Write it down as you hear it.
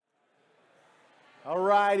All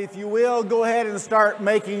right, if you will, go ahead and start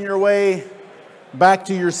making your way back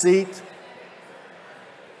to your seat.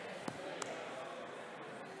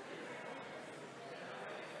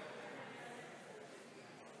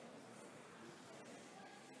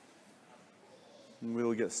 And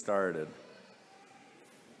we'll get started.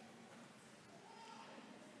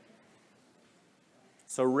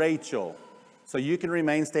 So Rachel, so you can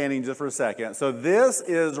remain standing just for a second. So this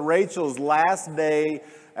is Rachel's last day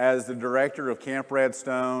as the director of Camp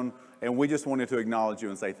Redstone, and we just wanted to acknowledge you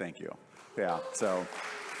and say thank you. Yeah, so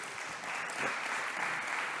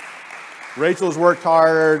Rachel's worked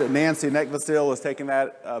hard. Nancy Neckville has taken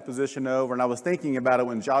that position over, and I was thinking about it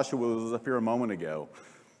when Joshua was up here a moment ago,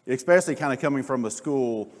 especially kind of coming from a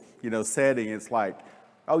school, setting. It's like,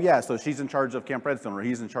 oh yeah, so she's in charge of Camp Redstone, or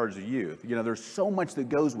he's in charge of youth. There's so much that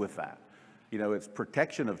goes with that. It's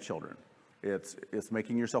protection of children. It's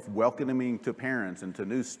making yourself welcoming to parents and to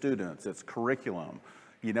new students. It's curriculum.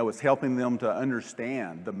 It's helping them to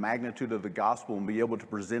understand the magnitude of the gospel and be able to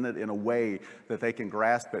present it in a way that they can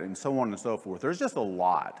grasp it, and so on and so forth. There's just a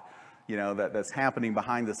lot, that's happening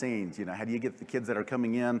behind the scenes. How do you get the kids that are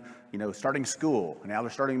coming in, starting school, and now they're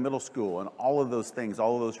starting middle school, and all of those things,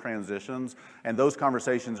 all of those transitions, and those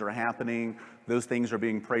conversations are happening. Those things are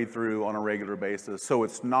being prayed through on a regular basis. So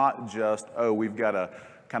it's not just, we've got a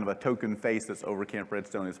kind of a token face that's over Camp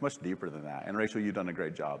Redstone. It's much deeper than that. And Rachel, you've done a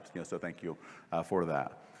great job. So thank you for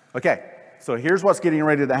that. Okay, so here's what's getting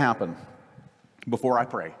ready to happen before I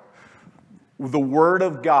pray. The Word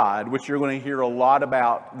of God, which you're going to hear a lot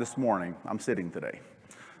about this morning. I'm sitting today.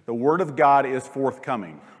 The Word of God is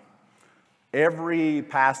forthcoming. Every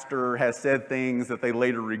pastor has said things that they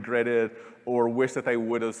later regretted or wish that they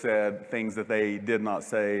would have said, things that they did not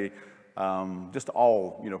say, just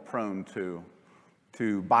all, prone to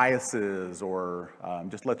biases or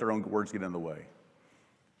just let their own words get in the way.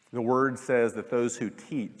 The Word says that those who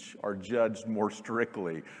teach are judged more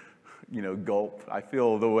strictly. Gulp. I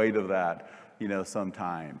feel the weight of that,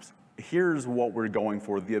 sometimes. Here's what we're going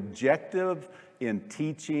for. The objective in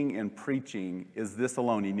teaching and preaching is this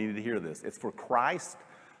alone. You needed to hear this. It's for Christ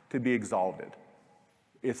to be exalted.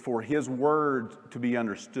 It's for His Word to be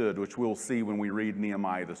understood, which we'll see when we read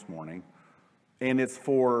Nehemiah this morning. And it's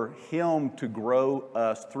for Him to grow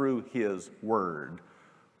us through His Word.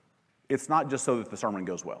 It's not just so that the sermon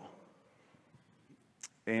goes well.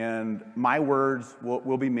 And my words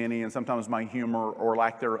will be many, and sometimes my humor or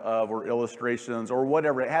lack thereof or illustrations or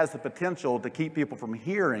whatever. It has the potential to keep people from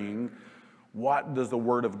hearing what does the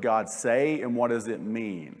Word of God say and what does it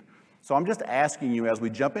mean. So I'm just asking you, as we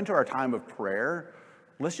jump into our time of prayer,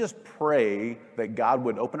 let's just pray that God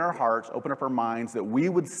would open our hearts, open up our minds, that we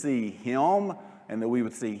would see Him and that we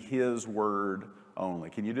would see His Word only.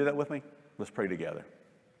 Can you do that with me? Let's pray together.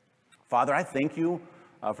 Father, I thank you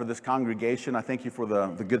for this congregation. I thank you for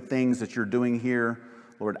the good things that you're doing here.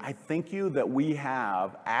 Lord, I thank you that we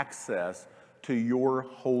have access to your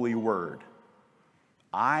holy word.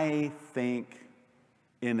 I think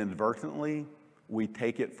inadvertently we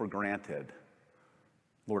take it for granted.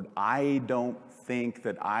 Lord, I don't think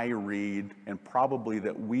that I read, and probably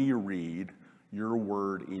that we read, your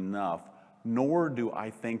word enough, nor do I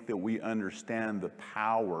think that we understand the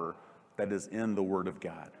power that is in the Word of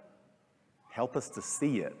God. Help us to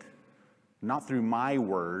see it, not through my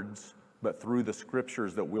words, but through the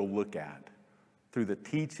scriptures that we'll look at, through the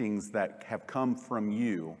teachings that have come from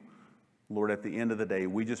you. Lord, at the end of the day,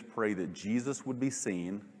 we just pray that Jesus would be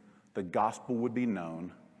seen, the gospel would be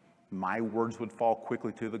known, my words would fall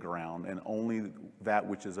quickly to the ground, and only that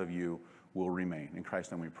which is of you will remain. In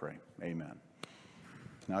Christ's name we pray. Amen.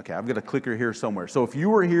 Okay, I've got a clicker here somewhere. So if you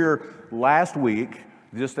were here last week,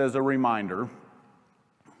 just as a reminder,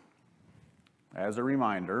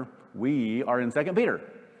 we are in 2 Peter,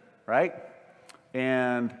 right?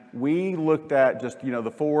 And we looked at just,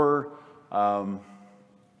 the four, the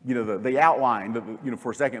outline,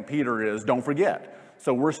 for 2 Peter is don't forget.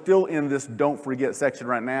 So we're still in this don't forget section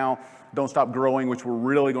right now. Don't stop growing, which we're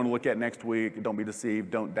really going to look at next week. Don't be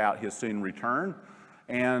deceived. Don't doubt His soon return.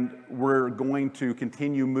 And we're going to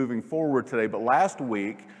continue moving forward today. But last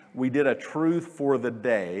week, we did a truth for the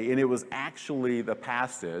day, and it was actually the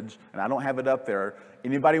passage, and I don't have it up there.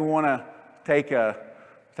 Anybody want to take a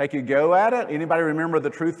go at it? Anybody remember the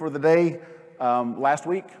truth for the day last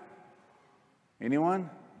week? Anyone?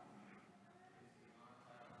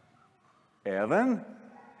 Evan,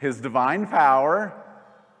 His divine power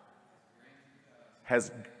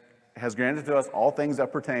has granted to us all things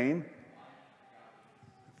that pertain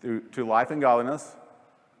to life and godliness.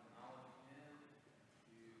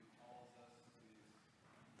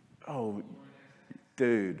 Oh,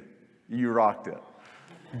 dude, you rocked it.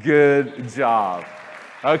 Good job.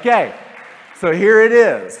 Okay, so here it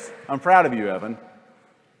is. I'm proud of you, Evan.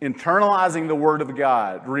 Internalizing the Word of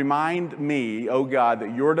God. Remind me, oh God,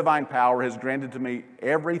 that your divine power has granted to me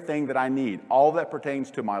everything that I need, all that pertains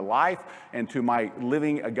to my life and to my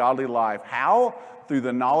living a godly life. How? Through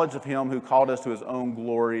the knowledge of Him who called us to His own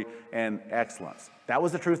glory and excellence. That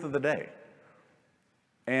was the truth of the day.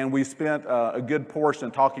 And we spent a good portion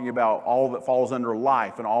talking about all that falls under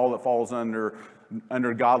life and all that falls under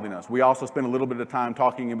godliness. We also spent a little bit of time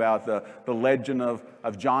talking about the legend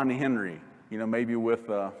of John Henry. Maybe with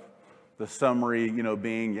the summary,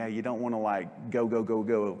 being, you don't want to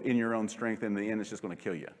go in your own strength. In the end, it's just going to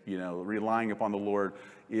kill you. Relying upon the Lord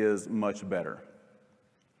is much better.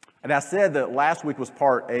 And I said that last week was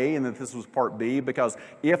part A and that this was part B, because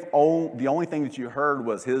if the only thing that you heard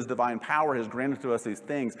was His divine power has granted to us these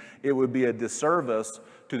things, it would be a disservice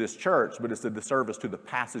to this church, but it's a disservice to the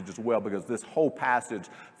passage as well, because this whole passage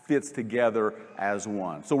fits together as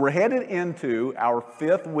one. So we're headed into our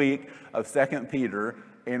 5th week of 2 Peter,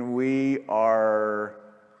 and we are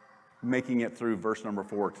making it through verse number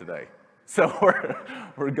 4 today. So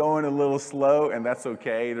we're going a little slow, and that's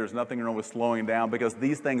okay. There's nothing wrong with slowing down, because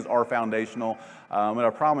these things are foundational. And I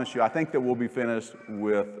promise you, I think that we'll be finished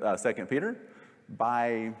with 2 Peter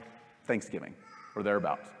by Thanksgiving or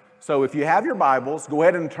thereabouts. So if you have your Bibles, go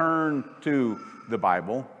ahead and turn to the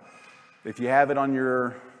Bible. If you have it on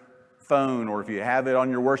your phone or if you have it on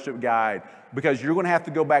your worship guide, because you're going to have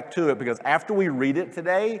to go back to it, because after we read it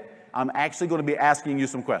today, I'm actually going to be asking you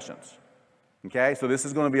some questions. Okay, so this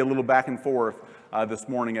is going to be a little back and forth this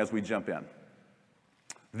morning as we jump in.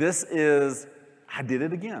 I did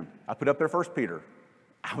it again. I put up there 1 Peter.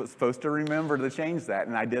 I was supposed to remember to change that,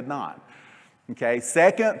 and I did not. Okay,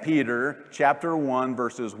 2 Peter chapter 1,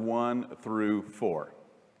 verses 1 through 4.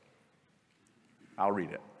 I'll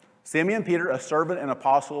read it. Simeon Peter, a servant and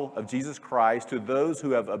apostle of Jesus Christ, to those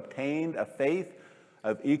who have obtained a faith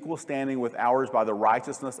of equal standing with ours by the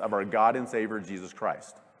righteousness of our God and Savior Jesus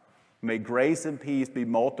Christ. May grace and peace be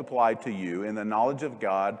multiplied to you in the knowledge of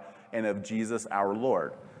God and of Jesus our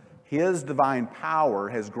Lord. His divine power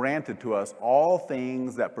has granted to us all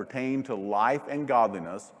things that pertain to life and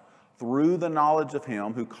godliness through the knowledge of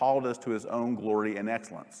Him who called us to His own glory and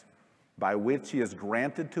excellence, by which He has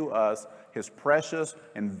granted to us His precious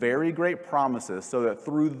and very great promises, so that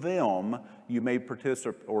through them you may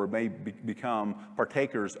participate or may become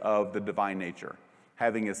partakers of the divine nature,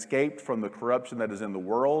 having escaped from the corruption that is in the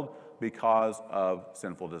world because of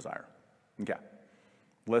sinful desire. Okay,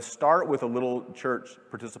 let's start with a little church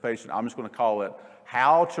participation. I'm just going to call it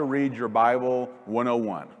How to Read Your Bible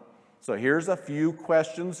 101. So here's a few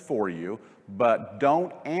questions for you, but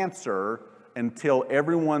don't answer until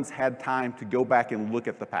everyone's had time to go back and look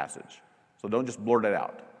at the passage. So don't just blurt it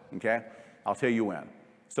out, okay? I'll tell you when.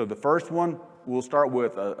 So the first one, we'll start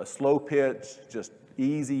with a slow pitch, just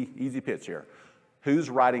easy pitch here. Who's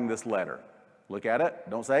writing this letter? Look at it,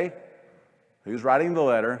 don't say. Who's writing the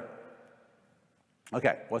letter?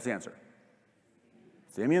 Okay, what's the answer?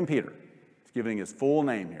 Simeon Peter. He's giving his full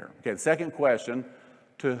name here. Okay, the second question,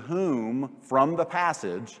 to whom, from the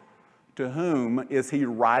passage, to whom is he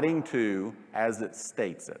writing to as it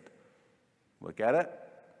states it? Look at it.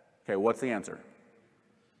 Okay, what's the answer?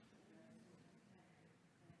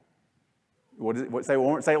 What is it? Say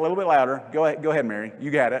it a little bit louder. Go ahead, Mary.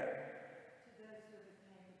 You got it.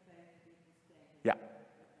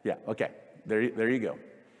 Yeah, okay. There you go.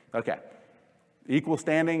 Okay. Equal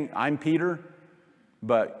standing, I'm Peter,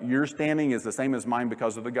 but your standing is the same as mine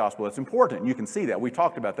because of the gospel. That's important. You can see that. We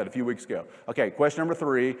talked about that a few weeks ago. Okay, question number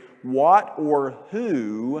 3. What or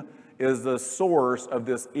who is the source of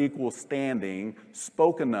this equal standing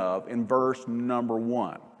spoken of in verse number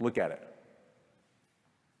 1? Look at it.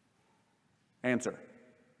 Answer.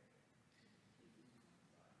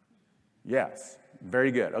 Yes.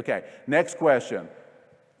 Very good. Okay, next question.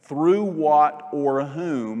 Through what or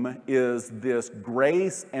whom is this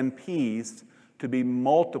grace and peace to be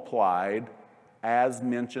multiplied as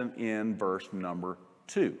mentioned in verse number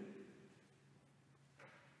 2?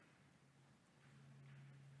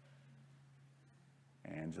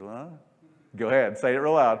 Angela? Go ahead, say it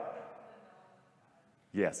real loud.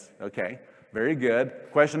 Yes, okay, very good.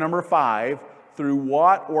 Question number 5. Through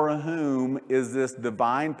what or whom is this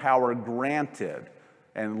divine power granted?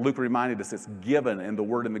 And Luke reminded us it's given, and the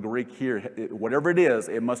word in the Greek here, whatever it is,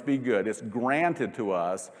 it must be good. It's granted to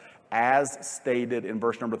us as stated in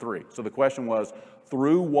verse number 3. So the question was,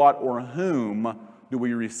 through what or whom do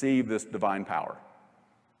we receive this divine power?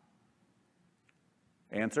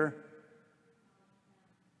 Answer?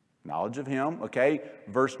 Knowledge of Him. Okay.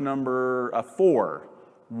 Verse number 4.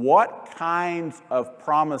 what kinds of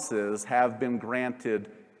promises have been granted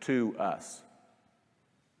to us?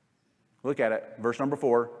 Look at it, verse number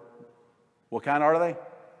 4. What kind are they?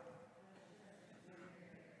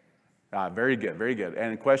 Very good, very good.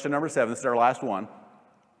 And question number 7, this is our last one,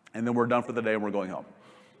 and then we're done for the day and we're going home.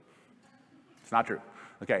 It's not true.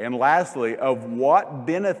 Okay, and lastly, of what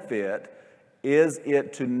benefit is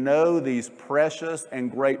it to know these precious and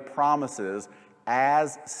great promises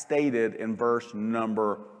as stated in verse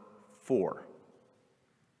number 4?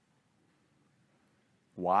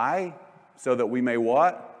 Why? So that we may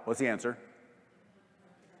what? What's the answer?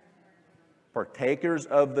 Partakers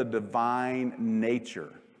of the divine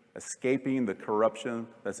nature, escaping the corruption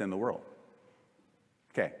that's in the world.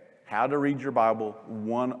 Okay, how to read your Bible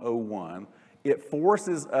 101. It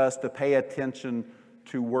forces us to pay attention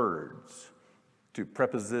to words, to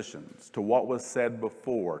prepositions, to what was said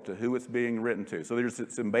before, to who it's being written to. So there's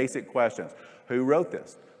some basic questions. Who wrote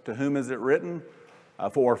this? To whom is it written?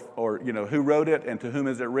 Who wrote it and to whom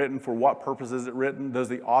is it written? For what purpose is it written? Does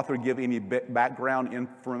the author give any background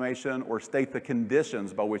information or state the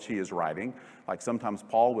conditions by which he is writing? Like sometimes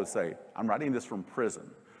Paul would say, I'm writing this from prison.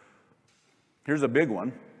 Here's a big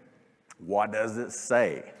one. What does it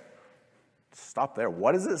say? Stop there.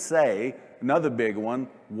 What does it say? Another big one.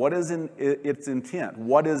 What is its intent?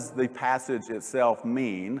 What does the passage itself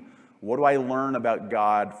mean? What do I learn about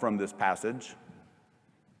God from this passage?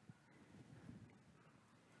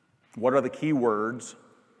 What are the key words?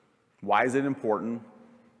 Why is it important?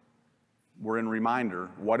 We're in reminder.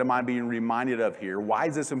 What am I being reminded of here? Why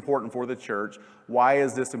is this important for the church? Why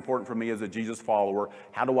is this important for me as a Jesus follower?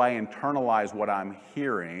 How do I internalize what I'm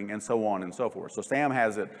hearing? And so on and so forth. So Sam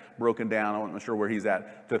has it broken down, I'm not sure where he's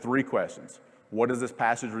at, to 3 questions. What does this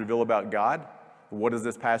passage reveal about God? What does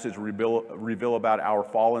this passage reveal about our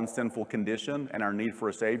fallen, sinful condition and our need for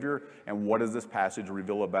a Savior? And what does this passage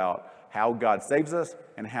reveal about how God saves us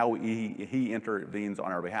and how He intervenes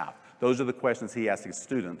on our behalf? Those are the questions he asks his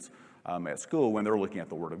students at school when they're looking at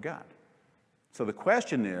the Word of God. So the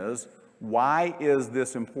question is, why is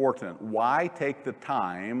this important? Why take the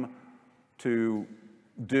time to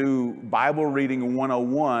do Bible reading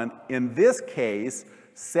 101? In this case,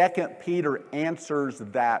 2 Peter answers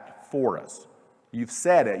that for us. You've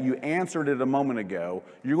said it. You answered it a moment ago.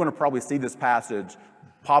 You're going to probably see this passage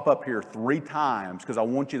pop up here 3 times because I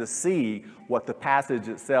want you to see what the passage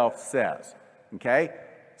itself says. Okay?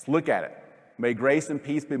 Let's look at it. May grace and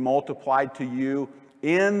peace be multiplied to you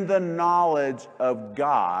in the knowledge of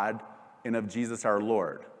God and of Jesus our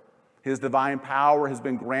Lord. His divine power has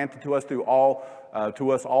been granted to us through all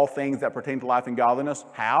things that pertain to life and godliness.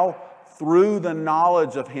 How? Through the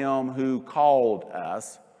knowledge of Him who called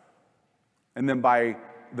us. And then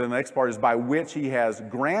the next part is by which He has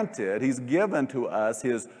granted, He's given to us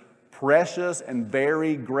His precious and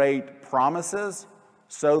very great promises,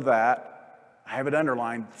 so that, I have it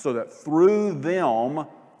underlined, so that through them,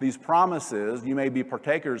 these promises, you may be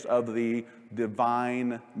partakers of the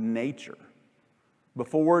divine nature.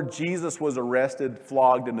 Before Jesus was arrested,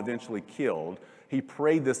 flogged, and eventually killed, He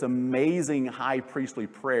prayed this amazing high priestly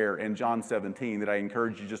prayer in John 17 that I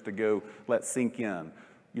encourage you just to go let sink in,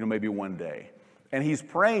 maybe one day. And He's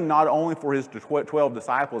praying not only for His 12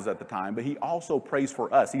 disciples at the time, but He also prays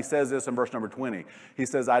for us. He says this in verse number 20. He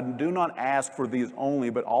says, I do not ask for these only,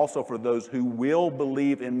 but also for those who will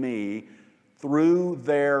believe in me through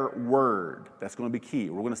their word. That's going to be key.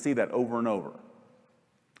 We're going to see that over and over.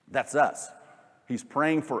 That's us. He's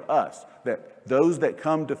praying for us, that those that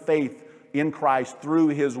come to faith in Christ through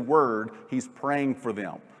His word, He's praying for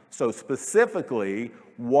them. So specifically,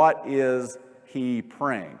 what is He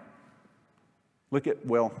praying? You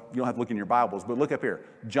don't have to look in your Bibles, but look up here.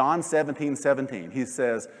 John 17:17. He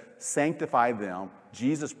says, sanctify them.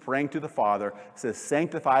 Jesus praying to the Father says,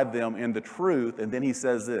 sanctify them in the truth. And then He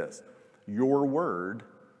says this, your word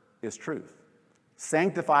is truth.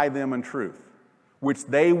 Sanctify them in truth, which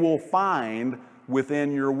they will find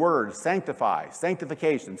within your word. Sanctify,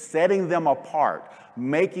 sanctification, setting them apart,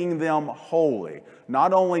 making them holy.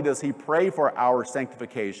 Not only does He pray for our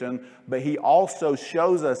sanctification, but He also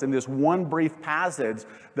shows us in this one brief passage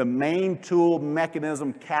the main tool,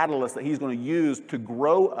 mechanism, catalyst that He's going to use to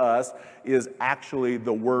grow us is actually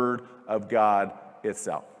the Word of God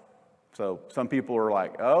itself. So some people are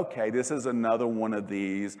like, okay, this is another one of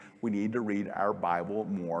these. We need to read our Bible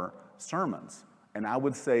more sermons. And I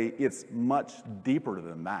would say it's much deeper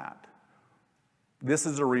than that. This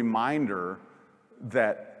is a reminder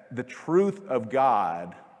that the truth of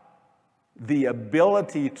God, the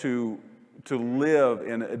ability to to live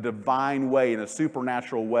in a divine way, in a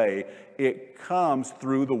supernatural way, it comes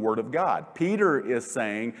through the Word of God. Peter is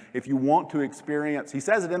saying, if you want to experience, he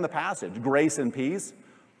says it in the passage, grace and peace,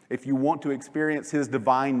 if you want to experience his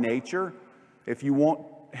divine nature, if you want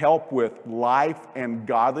help with life and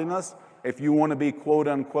godliness, if you want to be quote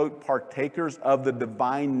unquote partakers of the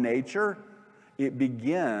divine nature, it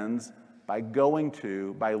begins by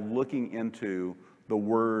looking into the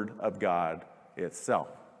Word of God itself.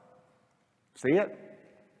 See it?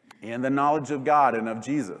 In the knowledge of God and of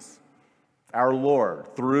Jesus, our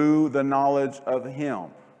Lord, through the knowledge of Him,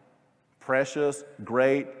 precious,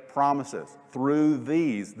 great promises. Through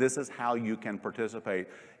these, this is how you can participate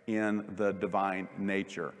in the divine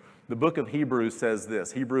nature. The book of Hebrews says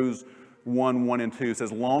this, Hebrews 1 and 2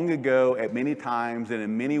 says, long ago, at many times and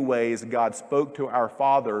in many ways, God spoke to our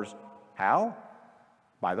fathers. How?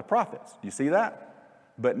 By the prophets. Do you see that?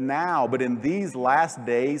 But in these last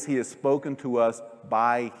days, He has spoken to us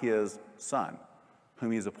by His Son,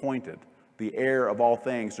 whom He has appointed, the heir of all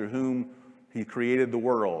things, through whom He created the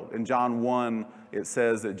world. In John 1, it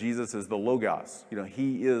says that Jesus is the Logos.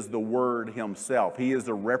 He is the Word Himself. He is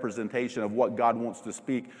the representation of what God wants to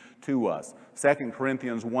speak to us. 2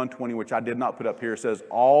 Corinthians 1:20, which I did not put up here, says,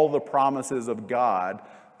 all the promises of God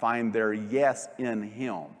find their yes in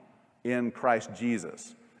Him, in Christ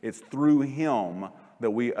Jesus. It's through Him that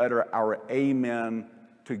we utter our amen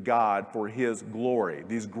to God for His glory.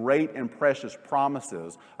 These great and precious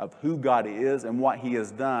promises of who God is and what He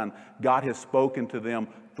has done, God has spoken to them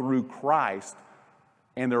through Christ,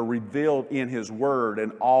 and they're revealed in His Word,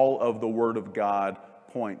 and all of the Word of God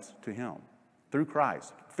points to Him. Through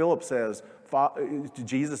Christ. Philip says to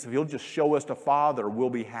Jesus, if He'll just show us the Father, we'll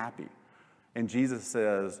be happy. And Jesus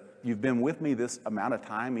says, you've been with me this amount of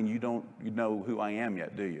time and you know who I am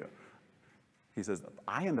yet, do you? He says,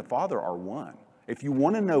 I and the Father are one. If you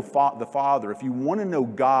want to know the Father, if you want to know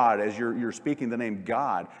God as you're speaking the name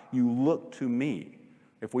God, you look to me.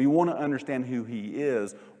 If we want to understand who He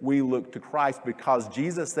is, we look to Christ, because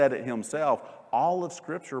Jesus said it Himself, all of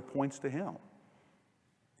Scripture points to Him.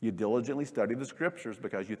 You diligently study the Scriptures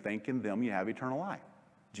because you think in them you have eternal life,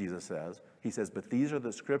 Jesus says. He says, but these are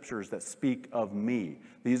the Scriptures that speak of me.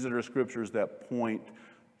 These are the Scriptures that point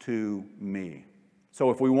to me. So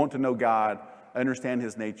if we want to know God, understand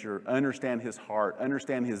His nature, understand His heart,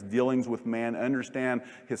 understand His dealings with man, understand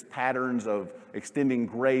His patterns of extending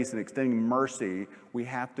grace and extending mercy, we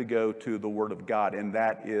have to go to the Word of God, and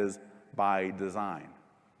that is by design.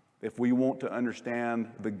 If we want to understand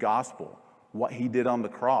the gospel, what He did on the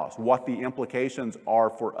cross, what the implications are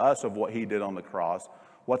for us of what He did on the cross,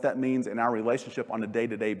 what that means in our relationship on a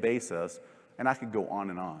day-to-day basis, and I could go on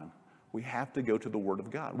and on. We have to go to the Word of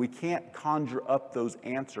God. We can't conjure up those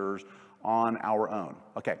answers on our own.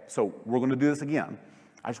 Okay, so we're going to do this again.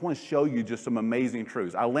 I just want to show you just some amazing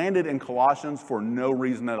truths. I landed in Colossians for no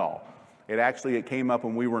reason at all. It came up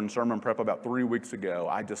when we were in sermon prep about 3 weeks ago.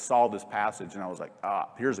 I just saw this passage and I was like,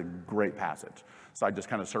 here's a great passage. So I just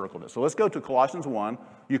kind of circled it. So let's go to Colossians 1.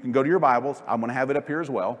 You can go to your Bibles. I'm going to have it up here as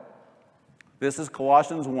well. This is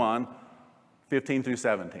Colossians 1, 15 through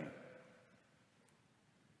 17.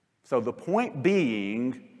 So the point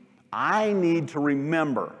being, I need to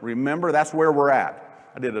remember. Remember, that's where we're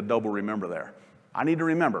at. I did a double remember there. I need to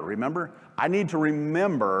remember. Remember? I need to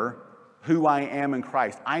remember who I am in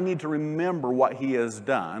Christ. I need to remember what He has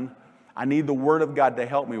done. I need the Word of God to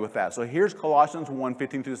help me with that. So here's Colossians 1,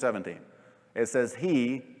 15 through 17. It says,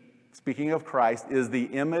 He, speaking of Christ, is the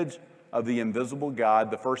image of the invisible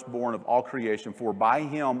God, the firstborn of all creation. For by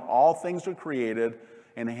Him all things are created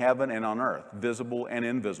in heaven and on earth, visible and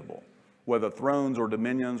invisible. Whether thrones or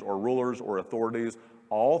dominions or rulers or authorities,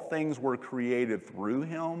 all things were created through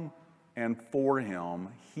Him and for Him.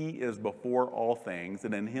 He is before all things,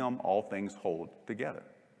 and in Him all things hold together.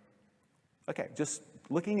 Okay, just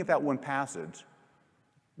looking at that one passage,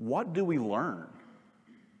 what do we learn?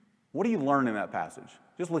 What do you learn in that passage?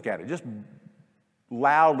 Just look at it. Just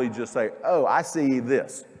loudly just say, oh, I see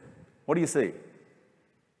this. What do you see?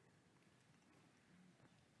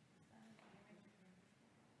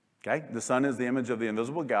 Okay, the Son is the image of the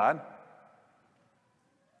invisible God.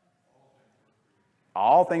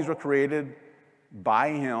 All things were created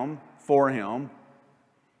by Him, for Him.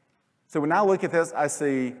 So when I look at this, I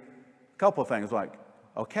see a couple of things like,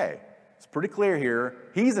 okay, it's pretty clear here.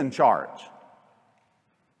 He's in charge.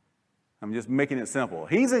 I'm just making it simple.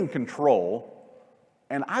 He's in control,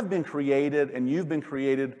 and I've been created, and you've been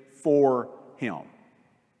created for Him.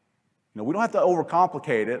 We don't have to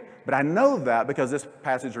overcomplicate it, but I know that because this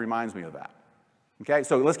passage reminds me of that. Okay,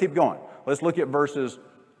 so let's keep going. Let's look at verses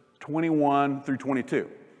 21 through 22.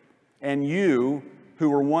 And you, who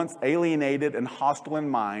were once alienated and hostile in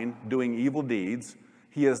mind, doing evil deeds,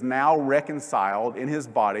 he is now reconciled in his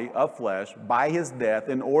body of flesh by his death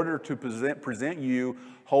in order to present you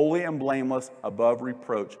holy and blameless above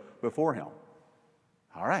reproach before him.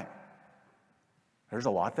 All right. There's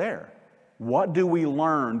a lot there. What do we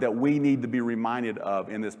learn that we need to be reminded of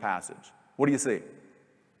in this passage? What do you see?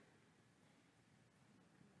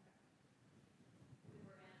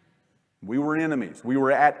 We were enemies. We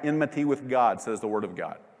were at enmity with God, says the Word of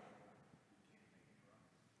God.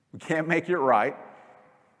 We can't make it right.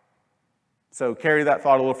 So carry that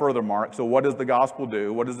thought a little further, Mark. So what does the gospel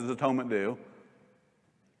do? What does the atonement do?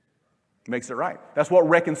 It makes it right. That's what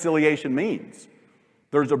reconciliation means.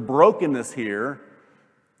 There's a brokenness here.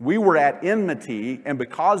 We were at enmity, and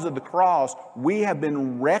because of the cross, we have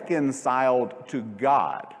been reconciled to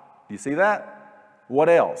God. Do you see that? What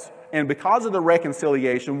else? And because of the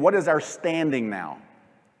reconciliation, what is our standing now?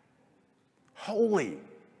 Holy.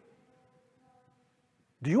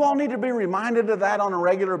 Do you all need to be reminded of that on a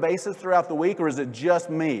regular basis throughout the week, or is it just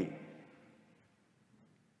me?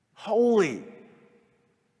 Holy.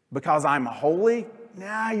 Because I'm holy?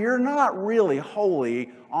 Nah, you're not really holy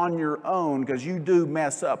on your own because you do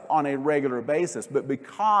mess up on a regular basis. But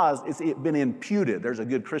because it's been imputed, there's a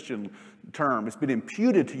good Christian term, it's been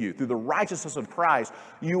imputed to you through the righteousness of Christ,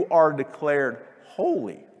 you are declared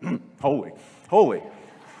holy. Holy.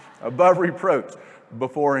 Above reproach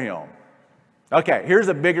before him. Okay, here's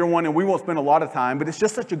a bigger one, and we won't spend a lot of time, but it's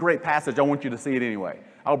just such a great passage, I want you to see it anyway.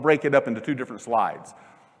 I'll break it up into two different slides.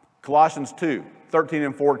 Colossians 2, 13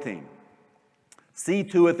 and 14. See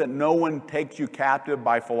to it that no one takes you captive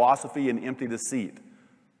by philosophy and empty deceit,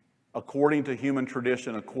 according to human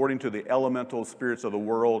tradition, according to the elemental spirits of the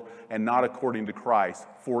world, and not according to Christ.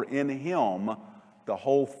 For in him the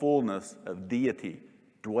whole fullness of deity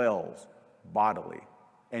dwells bodily.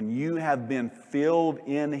 And you have been filled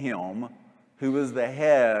in him, who is the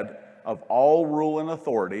head of all rule and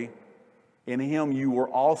authority. In him you were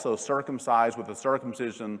also circumcised with a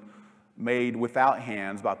circumcision made without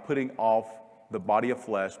hands, by putting off the body of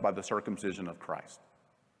flesh by the circumcision of Christ.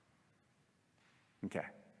 Okay.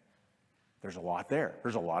 There's a lot there.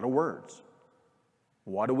 There's a lot of words.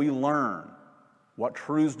 What do we learn? What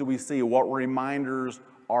truths do we see? What reminders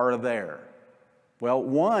are there? Well,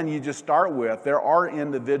 one, you just start with, there are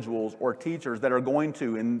individuals or teachers that are going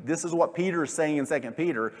to, and this is what Peter is saying in 2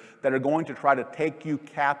 Peter, that are going to try to take you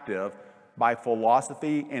captive by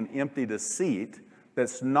philosophy and empty deceit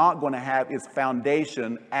that's not going to have its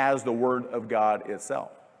foundation as the Word of God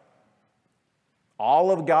itself.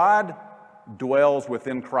 All of God dwells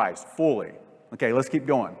within Christ fully. Okay, let's keep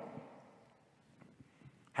going.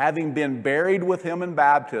 Having been buried with him in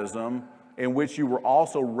baptism, in which you were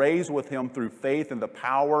also raised with him through faith in the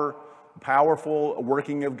powerful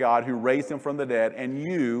working of God who raised him from the dead. And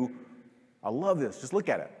you, I love this, just look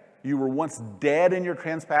at it. You were once dead in your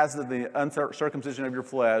trespasses, the uncircumcision of your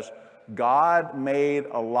flesh. God made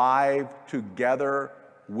alive together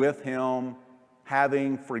with him,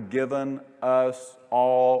 having forgiven us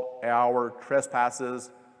all our trespasses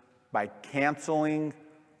by canceling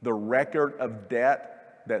the record of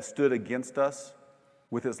debt that stood against us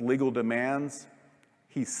with its legal demands.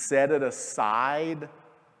 He set it aside,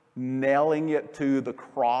 nailing it to the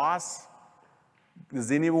cross.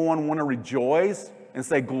 Does anyone want to rejoice and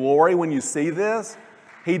say glory when you see this?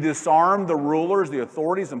 He disarmed the rulers, the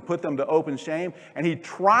authorities, and put them to open shame, and he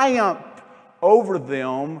triumphed over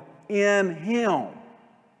them in him.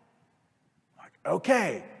 Like,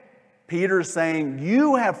 okay, Peter's saying,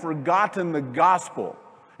 you have forgotten the gospel,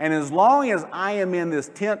 and as long as I am in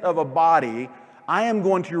this tent of a body, I am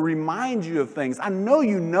going to remind you of things. I know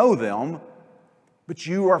you know them, but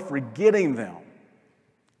you are forgetting them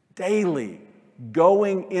daily,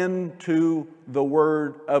 going into the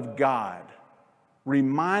Word of God,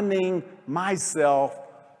 reminding myself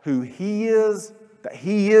who He is, that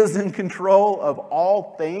He is in control of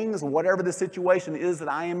all things, whatever the situation is that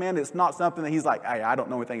I am in. It's not something that He's like, hey, I don't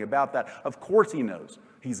know anything about that. Of course He knows.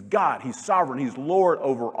 He's God, He's sovereign, He's Lord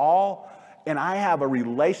over all. And I have a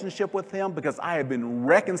relationship with Him because I have been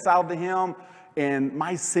reconciled to Him, and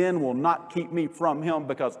my sin will not keep me from Him,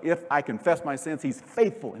 because if I confess my sins, He's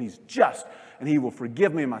faithful and He's just, and He will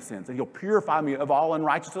forgive me of my sins, and He'll purify me of all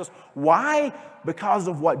unrighteousness. Why? Because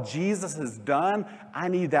of what Jesus has done. I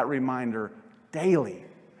need that reminder daily.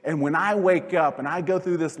 And when I wake up and I go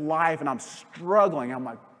through this life and I'm struggling, I'm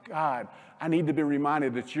like, God, I need to be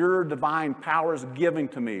reminded that your divine power is giving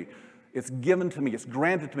to me. It's given to me. It's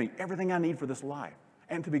granted to me. Everything I need for this life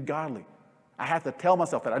and to be godly. I have to tell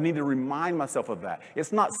myself that. I need to remind myself of that.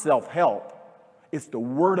 It's not self-help. It's the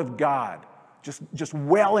Word of God just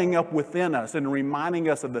welling up within us and reminding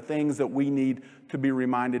us of the things that we need to be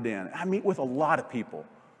reminded in. I meet with a lot of people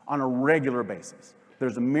on a regular basis.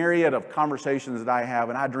 There's a myriad of conversations that I have,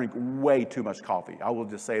 and I drink way too much coffee. I will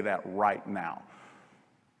just say that right now.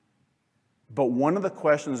 But one of the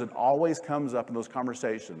questions that always comes up in those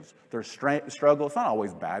conversations, there's struggle. It's not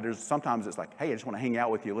always bad. Sometimes it's like, hey, I just want to hang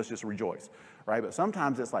out with you. Let's just rejoice, right? But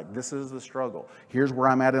sometimes it's like, this is the struggle. Here's where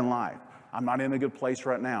I'm at in life. I'm not in a good place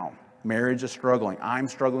right now. Marriage is struggling. I'm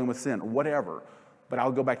struggling with sin, whatever. But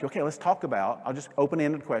I'll go back to, okay, let's talk about, I'll just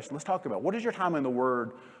open-ended question. Let's talk about, what does your time in the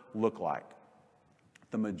Word look like?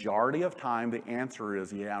 The majority of time, the answer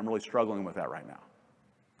is, yeah, I'm really struggling with that right now.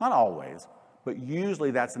 Not always, but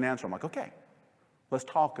usually that's an answer. I'm like, okay, let's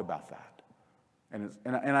talk about that. And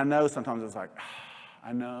I know sometimes it's like,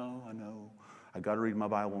 I know, I got to read my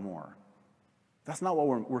Bible more. That's not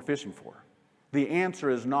what we're fishing for. The answer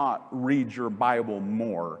is not read your Bible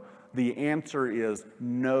more. The answer is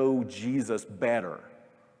know Jesus better.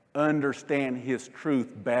 Understand his truth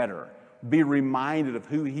better. Be reminded of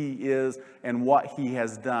who he is and what he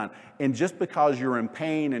has done. And just because you're in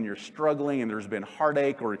pain and you're struggling and there's been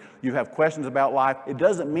heartache or you have questions about life, it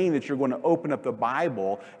doesn't mean that you're going to open up the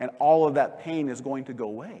Bible and all of that pain is going to go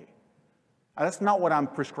away. That's not what I'm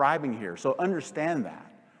prescribing here. So understand that.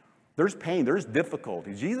 There's pain, there's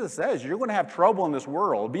difficulty. Jesus says you're going to have trouble in this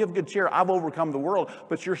world. Be of good cheer. I've overcome the world,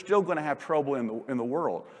 but you're still going to have trouble in the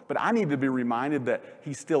world. But I need to be reminded that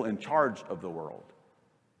he's still in charge of the world.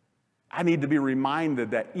 I need to be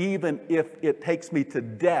reminded that even if it takes me to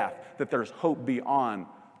death, that there's hope beyond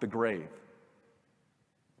the grave.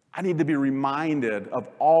 I need to be reminded of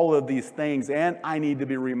all of these things, and I need to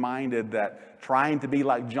be reminded that trying to be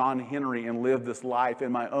like John Henry and live this life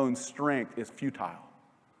in my own strength is futile.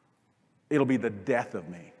 It'll be the death of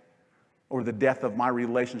me, or the death of my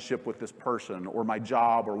relationship with this person, or my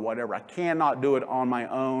job, or whatever. I cannot do it on my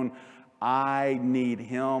own. I need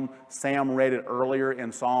him. Sam read it earlier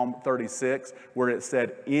in Psalm 36, where it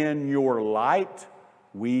said, in your light,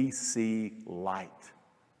 we see light.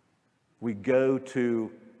 We go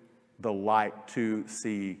to the light to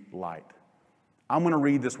see light. I'm going to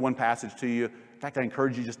read this one passage to you. In fact, I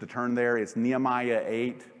encourage you just to turn there. It's Nehemiah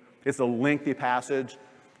 8. It's a lengthy passage.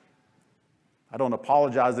 I don't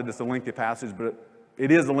apologize that it's a lengthy passage, but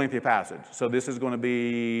it is a lengthy passage. So this is going to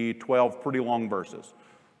be 12 pretty long verses.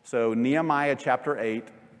 So Nehemiah chapter 8,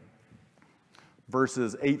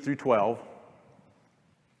 verses 8 through 12.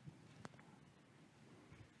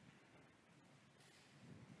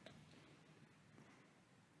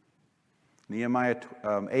 Nehemiah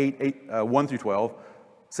 1 through 12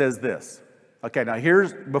 says this. Okay, now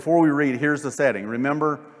before we read, here's the setting.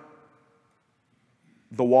 Remember,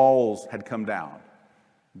 the walls had come down.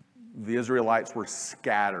 The Israelites were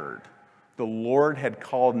scattered. The Lord had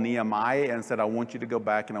called Nehemiah and said, I want you to go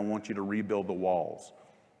back and I want you to rebuild the walls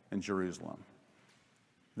in Jerusalem.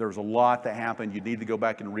 There was a lot that happened. You need to go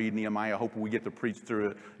back and read Nehemiah. I hope we get to preach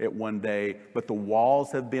through it one day. But the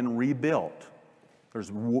walls have been rebuilt.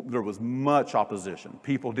 There was much opposition.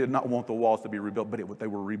 People did not want the walls to be rebuilt, but they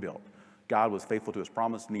were rebuilt. God was faithful to his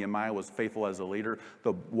promise. Nehemiah was faithful as a leader.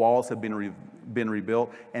 The walls have been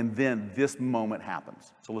rebuilt. And then this moment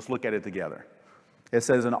happens. So let's look at it together. It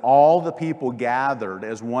says, and all the people gathered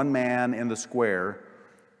as one man in the square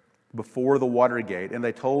before the water gate. And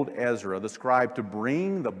they told Ezra, the scribe, to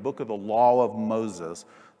bring the book of the law of Moses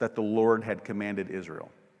that the Lord had commanded Israel.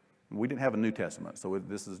 We didn't have a New Testament. So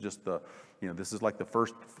this is just this is like the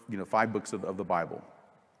first, 5 books of the Bible.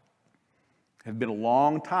 It had been a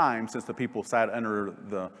long time since the people sat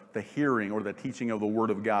under the hearing or the teaching of the Word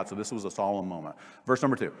of God, so this was a solemn moment. Verse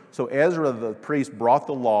number 2. So Ezra the priest brought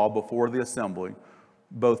the law before the assembly,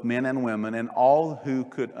 both men and women, and all who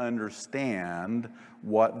could understand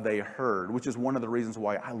what they heard, which is one of the reasons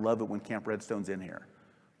why I love it when Camp Redstone's in here.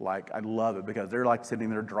 I love it because they're sitting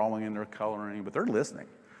there drawing and they're coloring, but they're listening.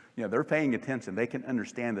 They're paying attention. They can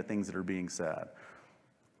understand the things that are being said.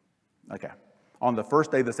 Okay. On the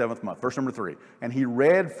first day of the 7th month, verse number 3. And he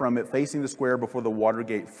read from it facing the square before the water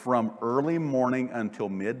gate from early morning until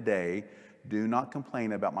midday. Do not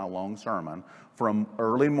complain about my long sermon. From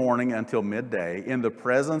early morning until midday, in the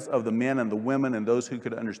presence of the men and the women and those who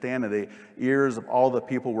could understand, and the ears of all the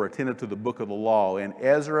people were attentive to the book of the law. And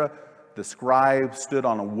Ezra, the scribe, stood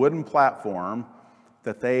on a wooden platform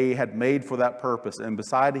that they had made for that purpose. And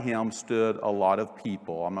beside him stood a lot of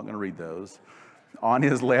people. I'm not going to read those. On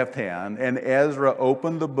his left hand. And Ezra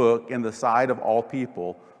opened the book in the sight of all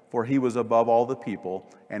people, for he was above all the people.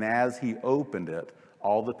 And as he opened it,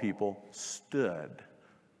 all the people stood.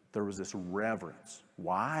 There was this reverence.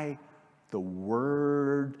 Why? The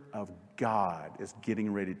Word of God is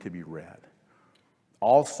getting ready to be read.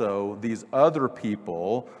 Also, these other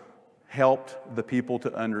people helped the people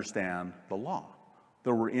to understand the law.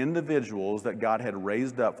 There were individuals that God had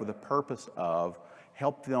raised up for the purpose of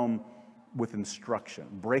help them with instruction,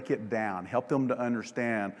 break it down, help them to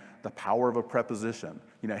understand the power of a preposition,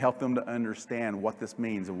 help them to understand what this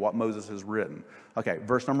means and what Moses has written. Okay,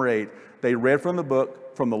 verse number 8, they read from the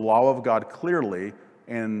book, from the law of God clearly,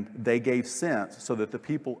 and they gave sense so that the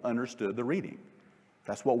people understood the reading.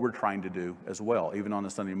 That's what we're trying to do as well, even on a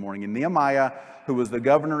Sunday morning. And Nehemiah, who was the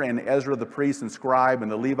governor, and Ezra the priest and scribe,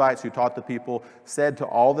 and the Levites who taught the people, said to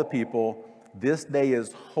all the people, "This day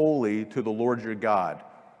is holy to the Lord your God.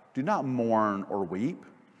 Do not mourn or weep."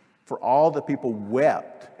 For all the people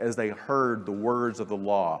wept as they heard the words of the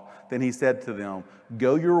law. Then he said to them,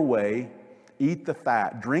 "Go your way, eat the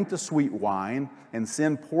fat, drink the sweet wine, and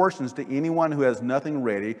send portions to anyone who has nothing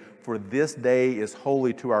ready, for this day is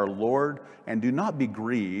holy to our Lord. And do not be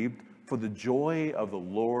grieved, for the joy of the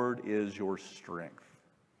Lord is your strength."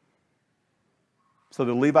 So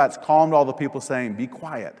the Levites calmed all the people, saying, "Be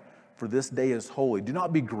quiet, for this day is holy. Do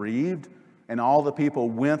not be grieved." And all the people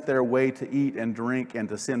went their way to eat and drink and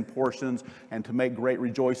to send portions and to make great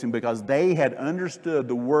rejoicing, because they had understood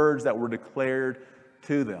the words that were declared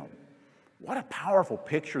to them. What a powerful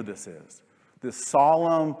picture this is. This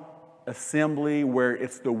solemn assembly where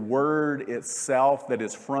it's the word itself that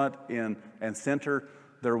is front and center.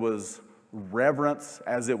 There was reverence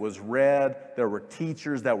as it was read. There were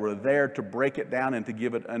teachers that were there to break it down and to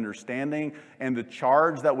give it understanding. And the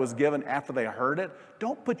charge that was given after they heard it,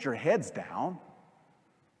 don't put your heads down.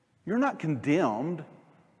 You're not condemned.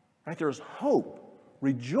 Right? There's hope.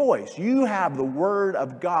 Rejoice. You have the word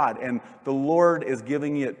of God, and the Lord is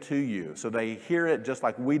giving it to you. So they hear it just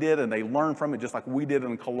like we did, and they learn from it just like we did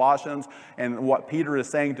in Colossians. And what Peter is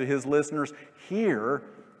saying to his listeners, hear,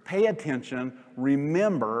 pay attention,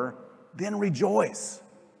 remember, then rejoice.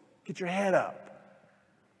 Get your head up.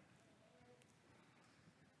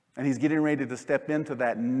 And he's getting ready to step into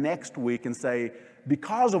that next week and say,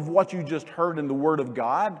 because of what you just heard in the Word of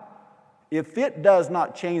God, if it does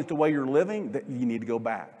not change the way you're living, that you need to go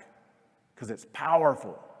back, because it's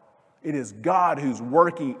powerful. It is God who's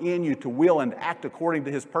working in you to will and act according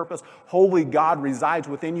to His purpose. Holy God resides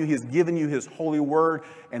within you. He has given you His holy word,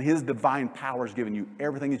 and His divine power has given you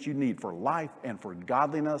everything that you need for life and for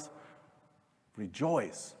godliness.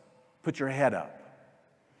 Rejoice. Put your head up.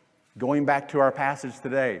 Going back to our passage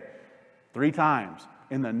today, 3 times,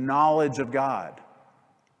 in the knowledge of God.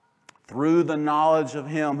 Through the knowledge of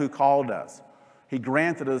Him who called us, He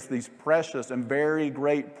granted us these precious and very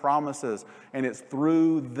great promises, and it's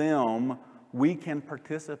through them we can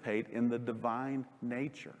participate in the divine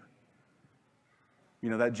nature.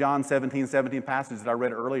 That John 17:17 passage that I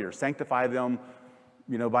read earlier, sanctify them,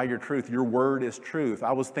 by your truth. Your word is truth.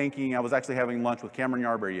 I was actually having lunch with Cameron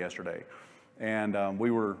Yarberry yesterday, and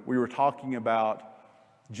we were talking about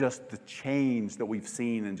just the change that we've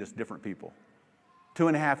seen in just different people.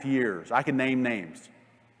 2.5 years. I can name names.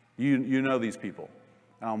 You know these people.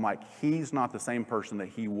 And I'm like, he's not the same person that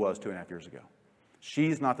he was 2.5 years ago.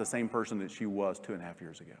 She's not the same person that she was 2.5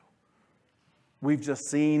 years ago. We've just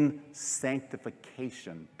seen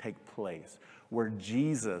sanctification take place, where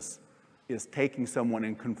Jesus is taking someone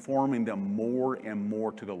and conforming them more and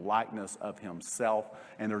more to the likeness of Himself.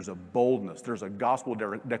 And there's a boldness, there's a gospel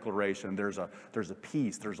declaration, there's a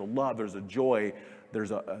peace, there's a love, there's a joy,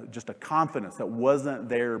 there's just a confidence that wasn't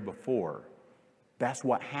there before. That's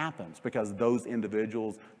what happens because those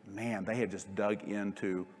individuals, they had just dug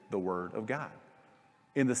into the Word of God.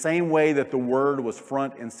 In the same way that the Word was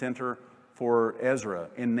front and center for Ezra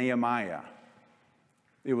and Nehemiah,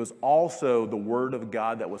 it was also the Word of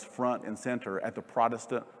God that was front and center at the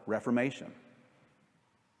Protestant Reformation,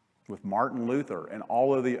 with Martin Luther and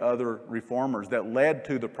all of the other reformers that led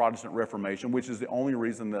to the Protestant Reformation, which is the only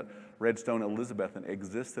reason that Redstone Elizabethan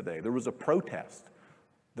exists today. There was a protest.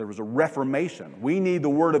 There was a reformation. We need the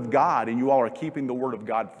Word of God, and you all are keeping the Word of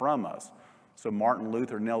God from us. So Martin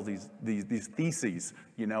Luther nails these theses.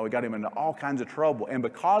 It got him into all kinds of trouble. And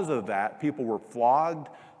because of that, people were flogged,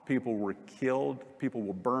 people were killed, people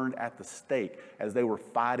were burned at the stake as they were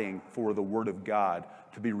fighting for the Word of God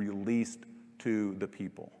to be released to the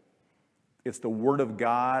people. It's the Word of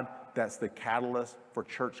God that's the catalyst for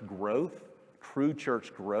church growth, true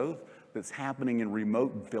church growth, that's happening in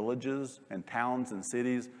remote villages and towns and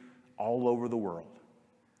cities all over the world.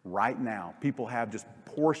 Right now, people have just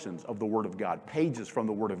portions of the Word of God, pages from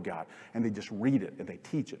the Word of God, and they just read it and they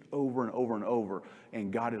teach it over and over and over,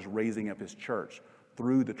 and God is raising up His church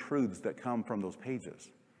through the truths that come from those pages.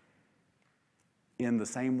 In the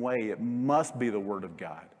same way, it must be the Word of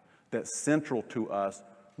God that's central to us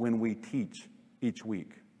when we teach each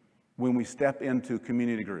week. When we step into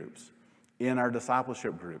community groups, in our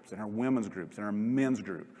discipleship groups, in our women's groups, in our men's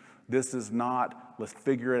group, this is not, let's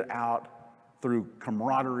figure it out through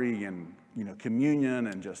camaraderie and communion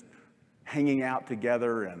and just hanging out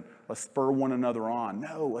together and let's spur one another on.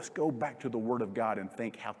 No, let's go back to the Word of God and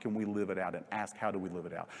think, how can we live it out, and ask, how do we live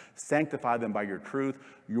it out? Sanctify them by your truth.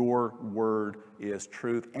 Your Word is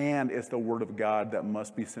truth, and it's the Word of God that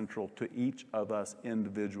must be central to each of us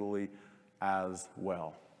individually as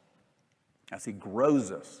well, as He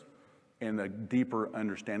grows us in a deeper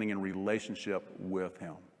understanding and relationship with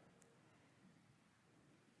Him.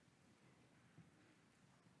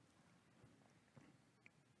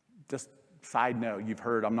 Just side note, you've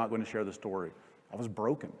heard, I'm not going to share the story. I was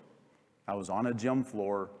broken. I was on a gym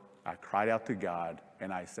floor. I cried out to God,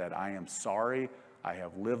 and I said, I am sorry. I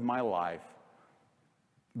have lived my life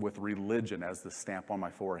with religion as the stamp on my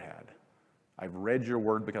forehead. I've read your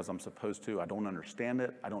word because I'm supposed to. I don't understand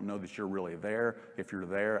it. I don't know that you're really there. If you're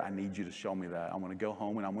there, I need you to show me that. I'm going to go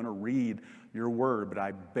home and I'm going to read your word, but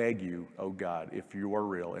I beg you, oh God, if you are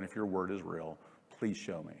real and if your word is real, please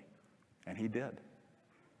show me. And He did.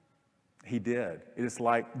 He did. It's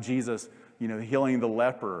like Jesus, healing the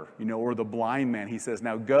leper, or the blind man. He says,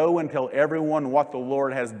 now go and tell everyone what the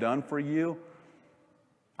Lord has done for you.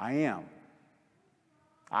 I am.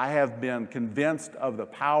 I have been convinced of the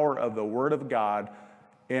power of the Word of God,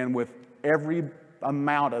 and with every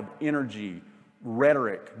amount of energy,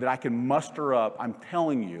 rhetoric that I can muster up, I'm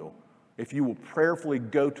telling you, if you will prayerfully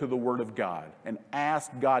go to the Word of God and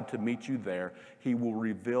ask God to meet you there, He will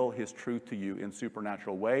reveal His truth to you in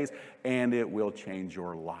supernatural ways, and it will change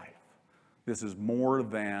your life. This is more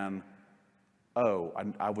than,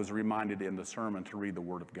 I was reminded in the sermon to read the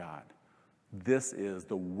Word of God. This is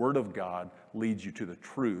the Word of God leads you to the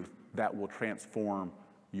truth that will transform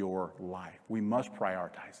your life. We must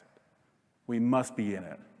prioritize it. We must be in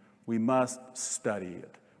it. We must study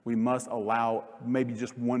it. We must allow maybe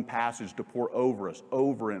just one passage to pour over us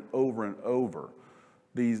over and over and over.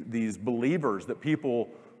 These believers that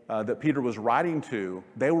Peter was writing to,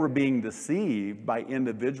 they were being deceived by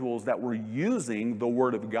individuals that were using the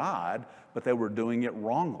Word of God, but they were doing it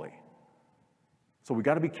wrongly. So we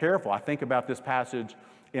got to be careful. I think about this passage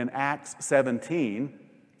in Acts 17,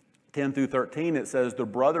 10 through 13. It says, the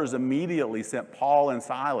brothers immediately sent Paul and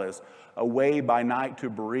Silas away by night to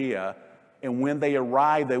Berea, and when they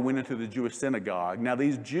arrived, they went into the Jewish synagogue. Now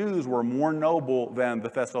these Jews were more noble than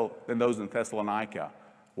those in Thessalonica.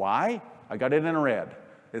 Why? I got it in red.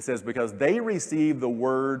 It says, because they received the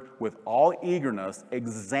word with all eagerness,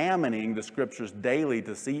 examining the scriptures daily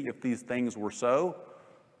to see if these things were so.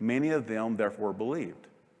 Many of them therefore believed.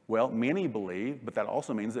 Well, many believed, but that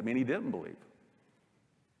also means that many didn't believe.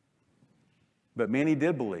 But many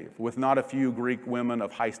did believe, with not a few Greek women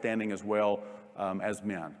of high standing as well as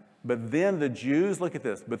men. But then the Jews, look at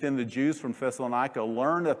this, but then the Jews from Thessalonica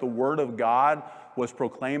learned that the word of God was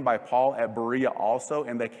proclaimed by Paul at Berea also,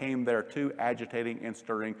 and they came there too, agitating and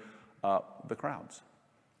stirring the crowds.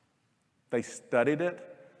 They studied it.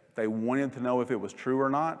 They wanted to know if it was true or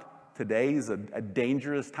not. Today's a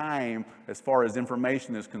dangerous time as far as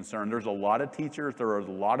information is concerned. There's a lot of teachers, there are a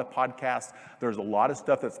lot of podcasts, there's a lot of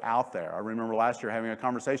stuff that's out there. I remember last year having a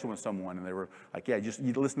conversation with someone, and they were like, yeah, you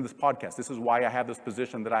listen to this podcast. This is why I have this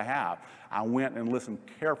position that I have. I went and listened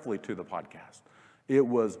carefully to the podcast. It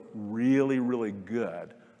was really, really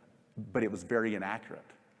good, but it was very inaccurate.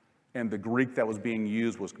 And the Greek that was being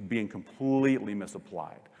used was being completely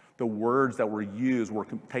misapplied. The words that were used were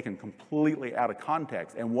taken completely out of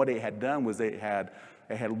context. And what it had done was it had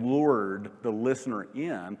lured the listener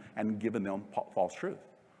in and given them false truth.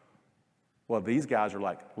 Well, these guys are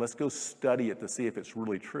like, let's go study it to see if it's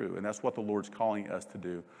really true. And that's what the Lord's calling us to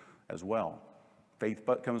do as well. Faith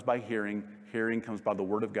comes by hearing. Hearing comes by the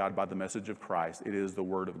Word of God, by the message of Christ. It is the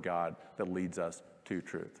Word of God that leads us to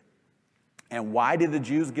truth. And why did the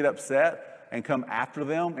Jews get upset and come after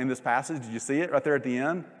them in this passage? Did you see it right there at the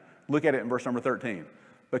end? Look at it in verse number 13.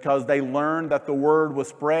 Because they learned that the word was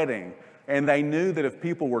spreading, and they knew that if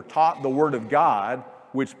people were taught the word of God,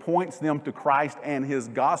 which points them to Christ and His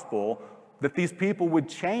gospel, that these people would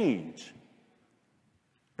change.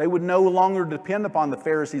 They would no longer depend upon the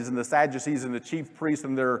Pharisees and the Sadducees and the chief priests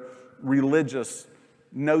and their religious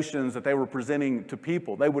notions that they were presenting to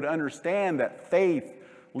people. They would understand that faith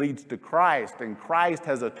leads to Christ, and Christ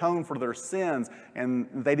has atoned for their sins, and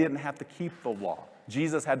they didn't have to keep the law.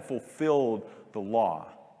 Jesus had fulfilled the law.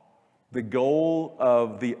 The goal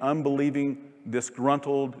of the unbelieving,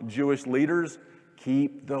 disgruntled Jewish leaders,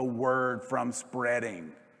 keep the word from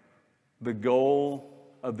spreading. The goal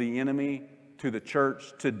of the enemy to the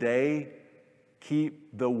church today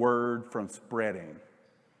keep the word from spreading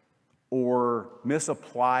or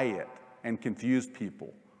misapply it and confuse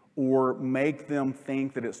people or make them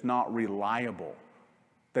think that it's not reliable,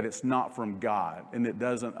 that it's not from God, and it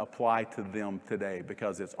doesn't apply to them today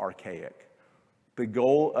because it's archaic. The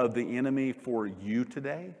goal of the enemy for you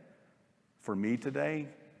today, for me today,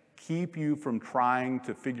 keep you from trying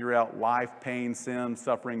to figure out life, pain, sin,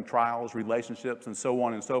 suffering, trials, relationships, and so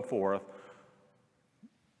on and so forth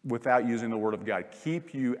without using the Word of God.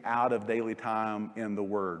 Keep you out of daily time in the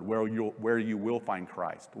Word, where you will find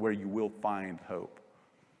Christ, where you will find hope.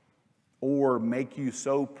 Or make you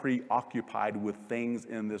so preoccupied with things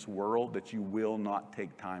in this world that you will not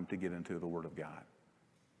take time to get into the Word of God.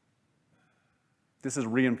 This has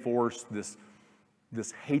reinforced this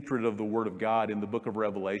hatred of the Word of God in the book of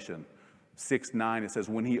Revelation 6:9. It says,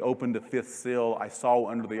 when he opened the fifth seal, I saw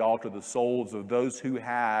under the altar the souls of those who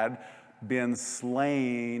had been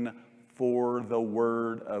slain for the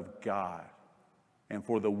Word of God and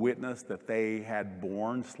for the witness that they had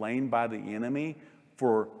borne, slain by the enemy.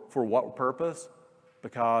 For what purpose?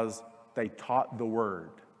 Because they taught the Word.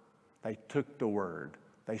 They took the Word.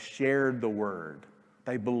 They shared the Word.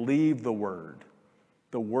 They believed the Word.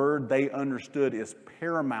 The Word they understood is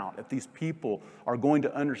paramount. If these people are going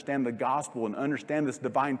to understand the gospel and understand this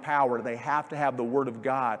divine power, they have to have the Word of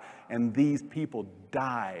God. And these people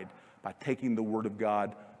died by taking the Word of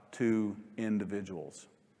God to individuals.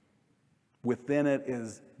 Within it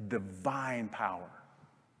is divine power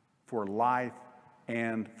for life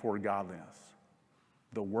and for godliness.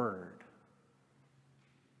 The Word.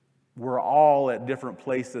 We're all at different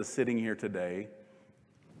places sitting here today.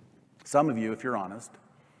 Some of you, if you're honest,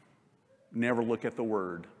 never look at the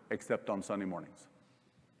Word except on Sunday mornings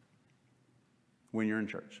when you're in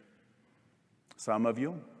church. Some of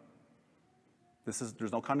you,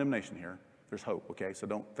 there's no condemnation here. There's hope, okay? So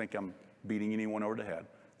don't think I'm beating anyone over the head.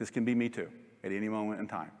 This can be me too, at any moment in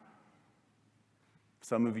time.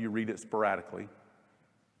 Some of you read it sporadically.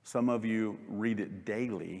 Some of you read it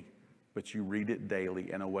daily, but you read it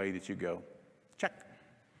daily in a way that you go, check,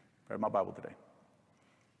 read my Bible today.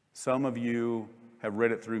 Some of you have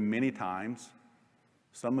read it through many times.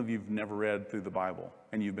 Some of you have never read through the Bible,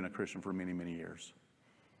 and you've been a Christian for many, many years.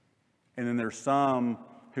 And then there's some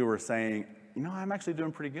who are saying, you know, I'm actually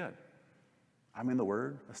doing pretty good. I'm in the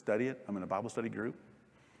Word, I study it, I'm in a Bible study group.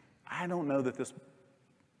 I don't know that this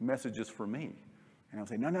message is for me. And I'll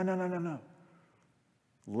say, no.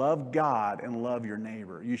 Love God and love your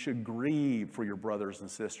neighbor. You should grieve for your brothers and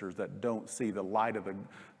sisters that don't see the light of the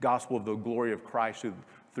gospel of the glory of Christ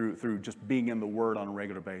through just being in the Word on a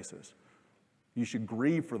regular basis. You should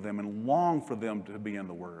grieve for them and long for them to be in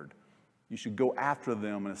the Word. You should go after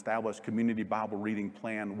them and establish a community Bible reading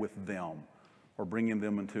plan with them, or bringing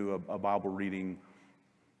them into a Bible reading,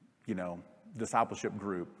 discipleship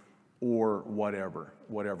group, or whatever.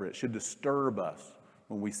 It should disturb us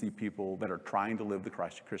when we see people that are trying to live the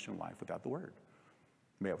Christian life without the Word.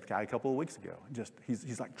 I met with a guy a couple of weeks ago.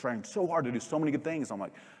 He's like trying so hard to do so many good things. I'm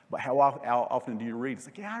like, but how often do you read? It's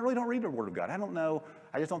like, yeah, I really don't read the Word of God. I don't know.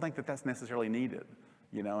 I just don't think that that's necessarily needed.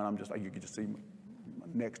 And I'm just like, you could just see my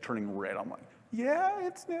neck's turning red. I'm like, yeah,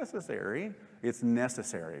 it's necessary. It's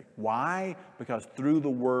necessary. Why? Because through the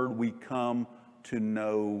Word we come to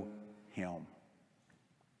know Him.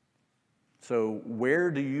 So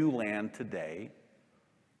where do you land today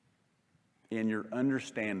in your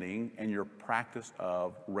understanding and your practice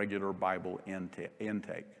of regular Bible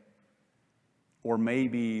intake? Or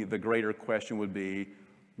maybe the greater question would be,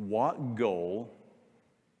 what goal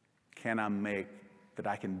can I make that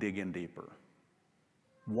I can dig in deeper?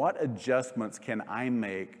 What adjustments can I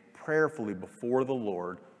make prayerfully before the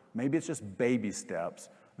Lord? Maybe it's just baby steps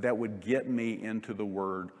that would get me into the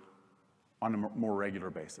Word on a more regular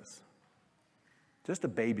basis. Just a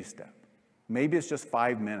baby step. Maybe it's just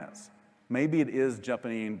 5 minutes. Maybe it is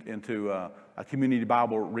jumping into a community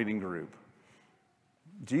Bible reading group.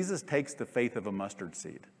 Jesus takes the faith of a mustard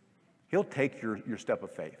seed. He'll take your step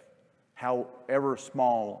of faith, however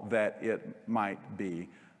small that it might be.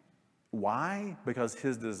 Why? Because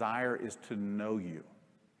His desire is to know you.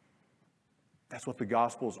 That's what the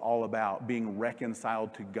gospel is all about, being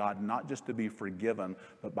reconciled to God, not just to be forgiven,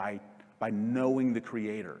 but by knowing the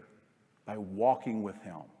Creator, by walking with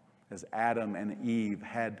Him, as Adam and Eve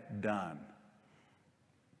had done.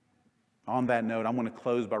 On that note, I'm going to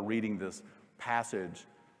close by reading this passage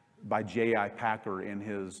by J.I. Packer in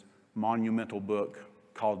his monumental book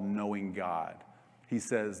called Knowing God. He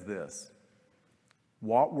says this: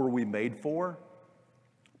 what were we made for?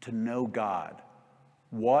 To know God.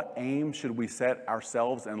 What aim should we set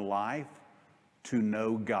ourselves in life? To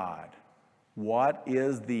know God. What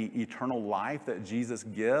is the eternal life that Jesus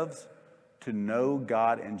gives? To know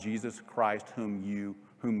God and Jesus Christ,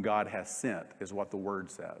 whom God has sent, is what the Word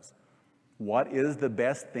says. What is the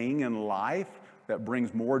best thing in life that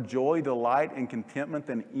brings more joy, delight, and contentment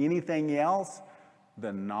than anything else?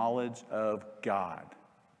 The knowledge of God.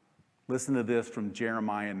 Listen to this from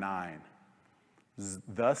Jeremiah 9.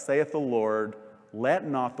 Thus saith the Lord, let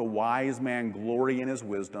not the wise man glory in his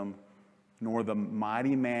wisdom, nor the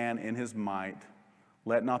mighty man in his might.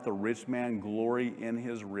 Let not the rich man glory in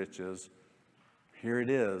his riches. Here it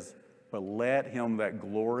is. But let him that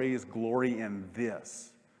glories glory in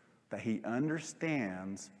this, that he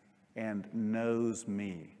understands and knows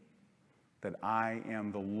me, that I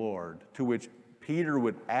am the Lord. To which Peter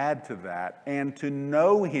would add to that, and to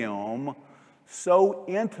know him so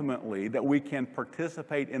intimately that we can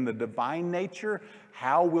participate in the divine nature.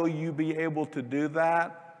 How will you be able to do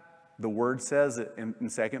that? The Word says it in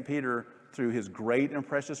 2 Peter, through his great and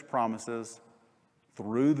precious promises,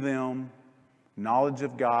 through them, knowledge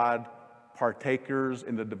of God, partakers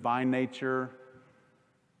in the divine nature.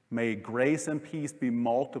 May grace and peace be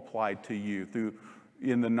multiplied to you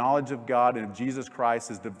in the knowledge of God and of Jesus Christ.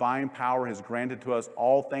 His divine power has granted to us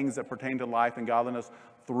all things that pertain to life and godliness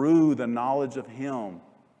through the knowledge of him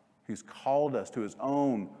who's called us to his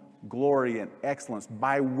own glory and excellence,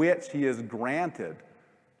 by which he has granted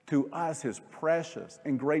to us his precious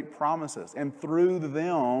and great promises. And through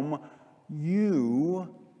them,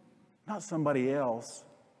 you, not somebody else,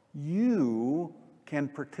 you can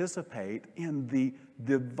participate in the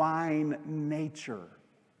divine nature,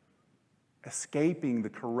 escaping the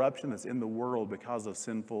corruption that's in the world because of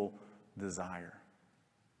sinful desire.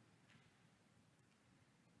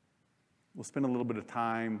 We'll spend a little bit of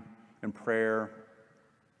time in prayer,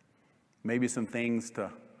 maybe some things to,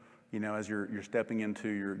 as you're stepping into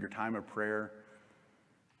your time of prayer,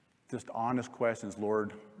 just honest questions.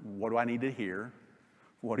 Lord, what do I need to hear?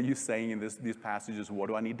 What are you saying in these passages? What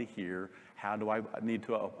do I need to hear? How do I need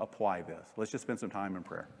to apply this? Let's just spend some time in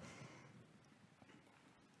prayer.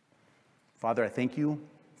 Father, I thank you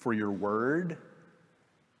for your word.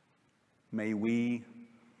 May we,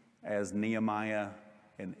 as Nehemiah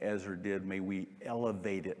and Ezra did, may we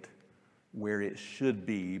elevate it where it should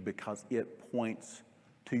be, because it points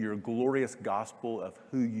to your glorious gospel of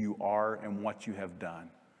who you are and what you have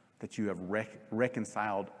done, that you have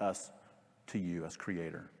reconciled us to you as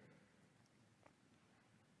Creator.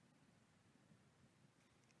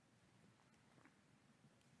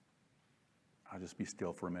 I'll just be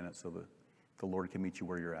still for a minute so that the Lord can meet you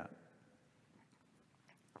where you're at.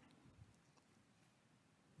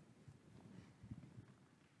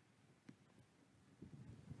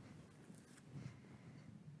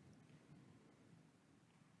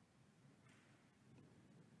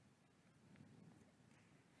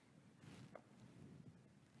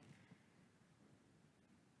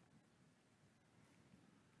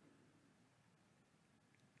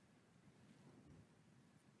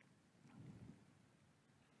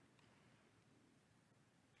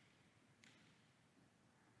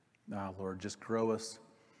 Lord, just grow us,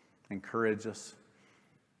 encourage us,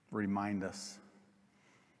 remind us.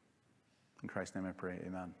 In Christ's name I pray,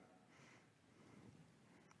 amen.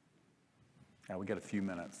 Yeah, we got a few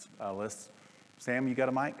minutes. Sam, you got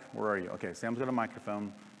a mic? Where are you? Okay, Sam's got a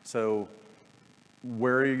microphone. So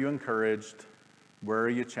where are you encouraged? Where are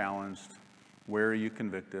you challenged? Where are you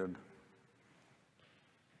convicted?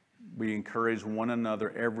 We encourage one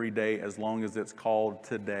another every day as long as it's called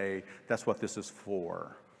today. That's what this is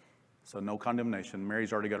for. So no condemnation.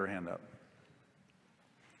 Mary's already got her hand up.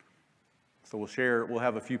 So we'll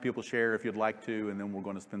have a few people share if you'd like to, and then we're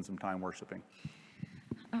going to spend some time worshiping.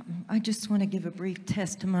 I just want to give a brief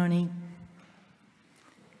testimony.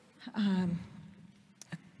 A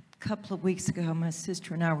couple of weeks ago, my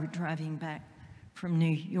sister and I were driving back from New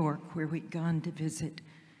York, where we'd gone to visit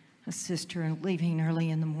a sister, and leaving early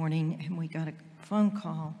in the morning, and we got a phone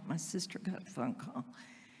call. My sister got a phone call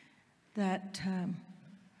that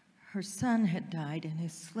her son had died in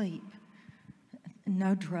his sleep.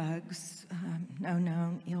 No drugs, no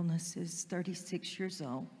known illnesses, 36 years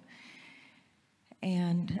old.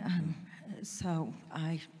 And so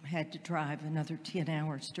I had to drive another 10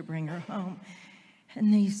 hours to bring her home.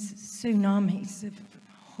 And these tsunamis of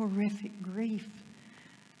horrific grief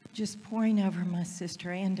just pouring over my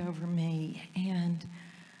sister and over me. And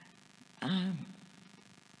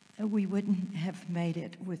we wouldn't have made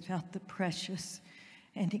it without the precious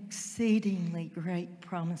and exceedingly great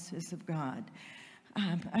promises of God.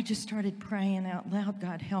 I just started praying out loud,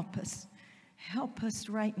 God, help us. Help us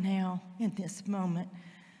right now in this moment,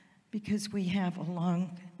 because we have a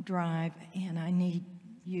long drive and I need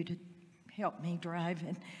you to help me drive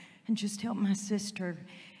and just help my sister.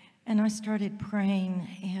 And I started praying,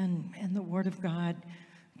 and the Word of God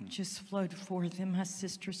just flowed forth. And my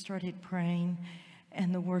sister started praying,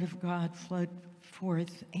 and the Word of God flowed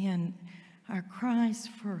forth. And our cries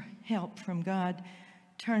for help from God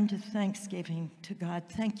turned to thanksgiving to God.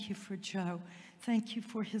 Thank you for Joe. Thank you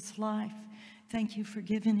for his life. Thank you for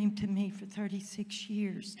giving him to me for 36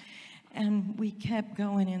 years. And we kept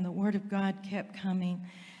going, and the Word of God kept coming.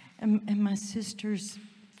 And my sister's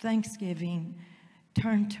thanksgiving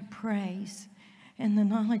turned to praise and the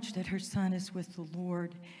knowledge that her son is with the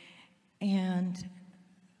Lord. And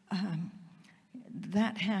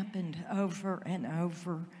that happened over and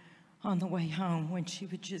over on the way home, when she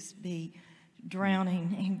would just be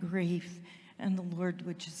drowning in grief, and the Lord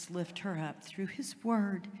would just lift her up through his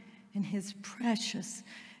word and his precious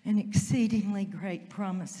and exceedingly great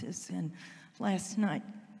promises. And last night,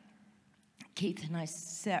 Keith and I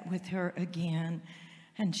sat with her again,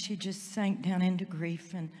 and she just sank down into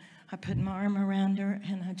grief, and I put my arm around her,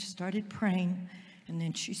 and I just started praying, and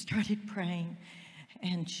then she started praying,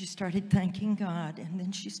 and she started thanking God, and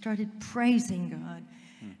then she started praising God,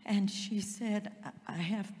 and she said, I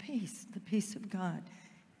have peace. The peace of God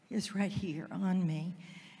is right here on me.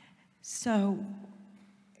 So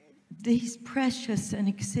these precious and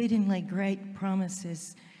exceedingly great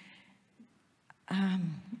promises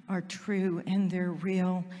are true, and they're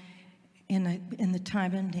real. In the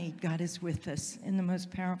time of need, God is with us in the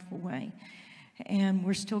most powerful way. And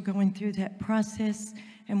we're still going through that process,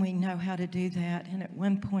 and we know how to do that. And at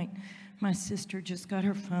one point, my sister just got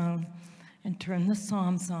her phone and turned the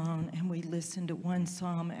Psalms on, and we listened to one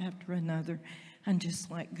psalm after another, and just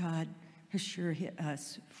let God assure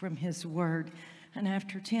us from his word. And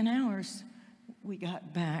after 10 hours, we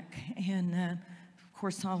got back, and of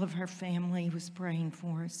course, all of her family was praying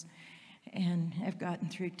for us, and have gotten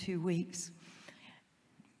through 2 weeks.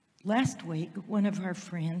 Last week, one of our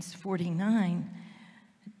friends, 49,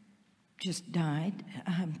 just died,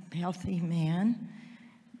 a healthy man.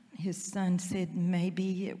 His son said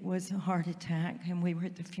maybe it was a heart attack, and we were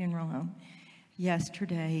at the funeral home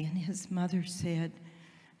yesterday, and his mother said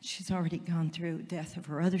she's already gone through the death of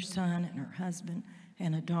her other son and her husband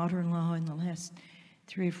and a daughter-in-law in the last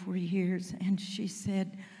 3 or 4 years, and she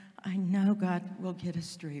said, I know God will get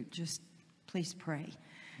us through, just please pray.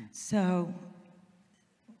 So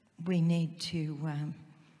we need to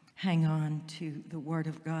hang on to the Word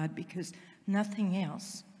of God, because nothing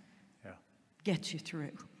else gets you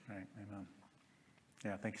through. Right, amen.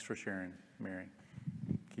 Yeah, thanks for sharing, Mary.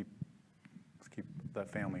 Let's keep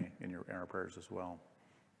that family in our prayers as well.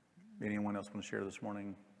 Anyone else want to share this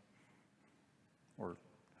morning? Or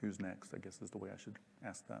who's next, I guess is the way I should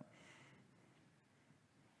ask that.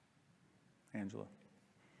 Angela.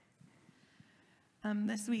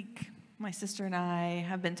 This week, my sister and I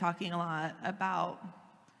have been talking a lot about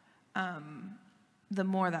the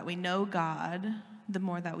more that we know God, the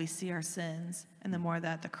more that we see our sins, and the more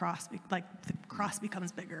that the cross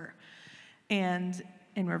becomes bigger. And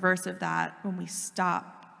in reverse of that, when we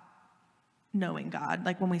stop knowing God,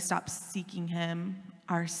 like when we stop seeking him,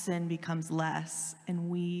 our sin becomes less, and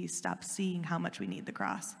we stop seeing how much we need the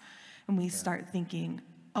cross. And we start thinking,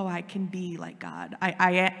 oh, I can be like God.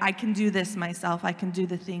 I can do this myself. I can do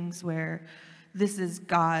the things where this is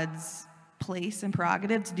God's place and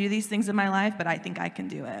prerogative to do these things in my life, but I think I can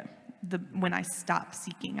do it. When I stop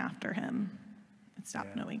seeking after him and stop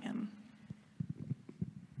knowing him.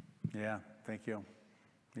 Yeah, thank you.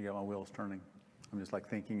 You got my wheels turning. I'm just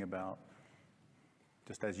thinking about,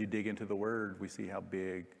 just as you dig into the Word, we see how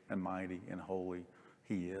big and mighty and holy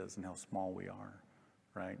he is and how small we are,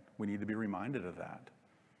 right? We need to be reminded of that.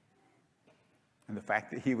 And the fact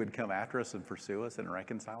that he would come after us and pursue us and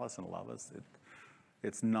reconcile us and love us,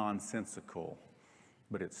 it's nonsensical,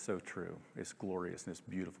 but it's so true. It's glorious and it's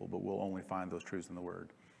beautiful, but we'll only find those truths in the Word.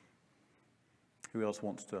 Who else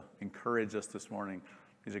wants to encourage us this morning?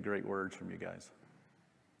 These are great words from you guys.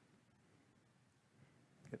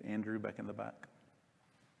 Get Andrew back in the back.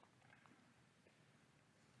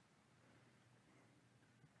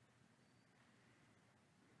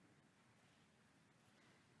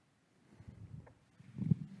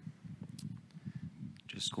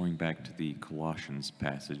 Just going back to the Colossians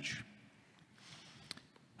passage,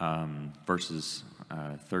 verses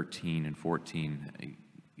 13 and 14,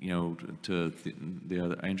 to the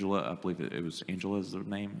other, Angela, I believe it was Angela's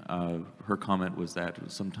name, her comment was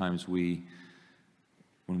that sometimes when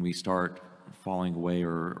we start falling away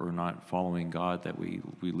or not following God, that we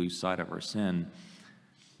lose sight of our sin.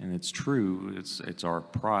 And it's true, it's our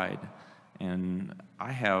pride. And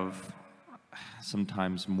I have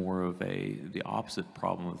sometimes more of the opposite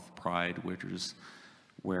problem with pride, which is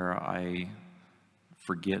where I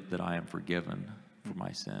forget that I am forgiven for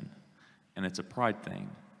my sin. And it's a pride thing.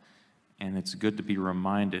 And it's good to be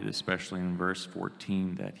reminded, especially in verse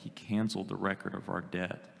 14, that he canceled the record of our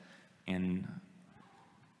debt and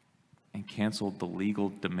canceled the legal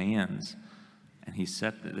demands. And he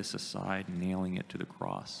set this aside, nailing it to the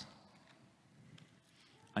cross.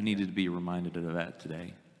 I needed to be reminded of that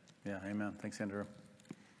today. Yeah, amen. Thanks, Andrew.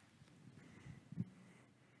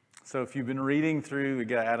 So if you've been reading through, we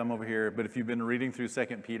got Adam over here, but if you've been reading through 2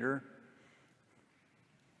 Peter,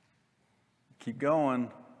 keep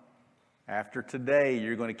going. After today,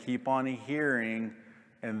 you're going to keep on hearing,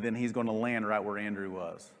 and then he's going to land right where Andrew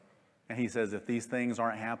was. And he says, if these things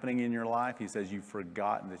aren't happening in your life, he says, you've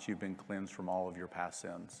forgotten that you've been cleansed from all of your past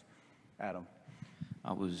sins. Adam.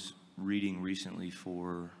 I was reading recently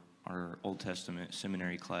for our Old Testament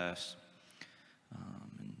seminary class.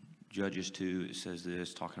 In Judges 2, it says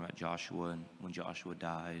this, talking about Joshua and when Joshua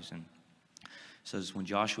dies. And it says, when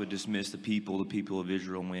Joshua dismissed the people of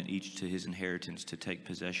Israel went each to his inheritance to take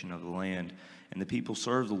possession of the land. And the people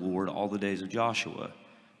served the Lord all the days of Joshua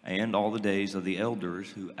and all the days of the elders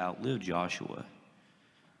who outlived Joshua,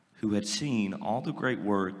 who had seen all the great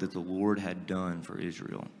work that the Lord had done for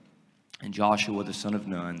Israel. And Joshua, the son of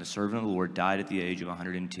Nun, the servant of the Lord, died at the age of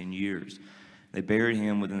 110 years. They buried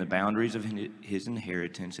him within the boundaries of his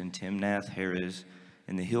inheritance in Timnath-Heres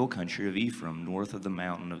in the hill country of Ephraim, north of the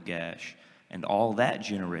mountain of Gash. And all that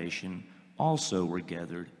generation also were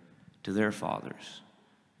gathered to their fathers.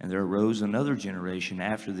 And there arose another generation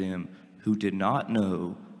after them who did not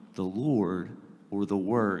know the Lord or the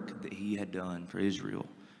work that he had done for Israel.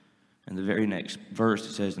 In the very next verse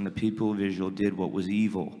it says, and the people of Israel did what was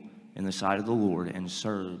evil in the sight of the Lord and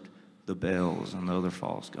served the Baals and the other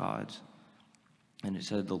false gods. And it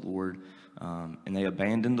said the Lord, and they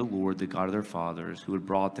abandoned the Lord, the God of their fathers, who had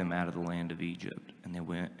brought them out of the land of Egypt. And they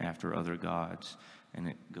went after other gods. And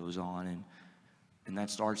it goes on. And that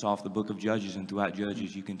starts off the book of Judges. And throughout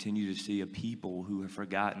Judges, you continue to see a people who have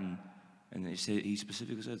forgotten. And he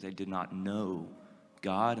specifically says they did not know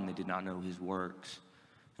God and they did not know his works.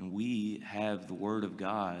 And we have the Word of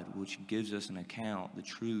God, which gives us an account, the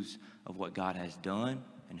truths of what God has done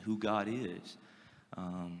and who God is.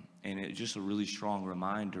 And it's just a really strong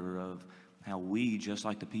reminder of how we, just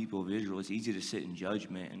like the people of Israel, it's easy to sit in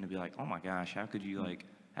judgment and to be like, oh my gosh, how could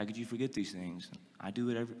you forget these things? I do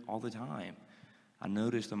it all the time. I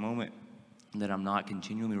notice the moment that I'm not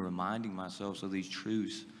continually reminding myself of these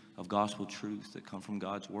truths, of gospel truths that come from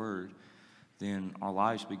God's Word, then our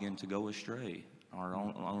lives begin to go astray. Our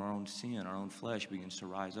own sin, our own flesh begins to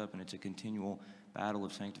rise up, and it's a continual battle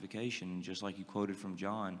of sanctification. Just like you quoted from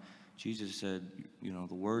John, Jesus said,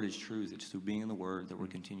 the Word is truth. It's through being in the Word that we're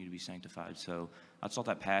continue to be sanctified. So I thought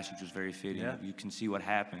that passage was very fitting. Yeah. You can see what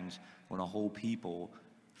happens when a whole people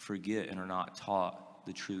forget and are not taught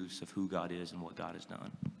the truths of who God is and what God has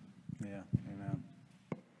done. Yeah, amen.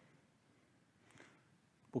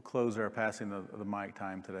 We'll close our passing the mic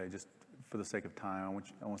time today, just for the sake of time.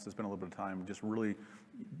 I want us to spend a little bit of time just really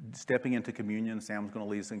stepping into communion. Sam's going to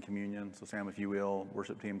lead us in communion. So Sam, if you will,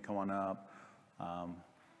 worship team, come on up.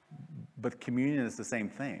 But communion is the same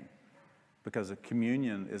thing, because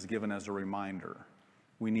communion is given as a reminder.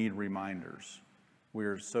 We need reminders.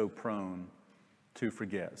 We're so prone to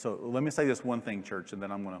forget. So let me say this one thing, church, and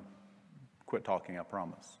then I'm going to quit talking, I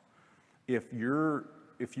promise. If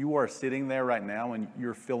you are sitting there right now and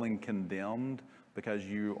you're feeling condemned because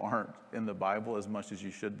you aren't in the Bible as much as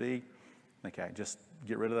you should be, okay, just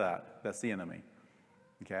get rid of that. That's the enemy,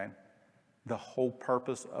 okay? The whole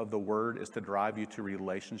purpose of the Word is to drive you to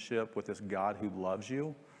relationship with this God who loves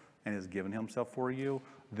you and has given himself for you.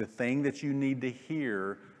 The thing that you need to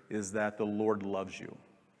hear is that the Lord loves you.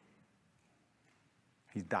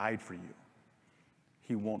 He died for you.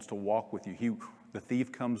 He wants to walk with you. The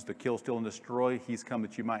thief comes to kill, steal, and destroy. He's come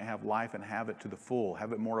that you might have life and have it to the full,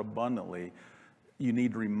 have it more abundantly. You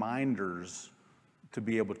need reminders to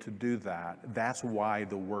be able to do that. That's why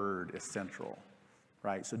the Word is central,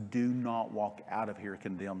 right? So do not walk out of here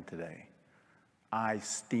condemned today. I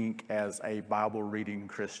stink as a Bible-reading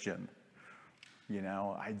Christian.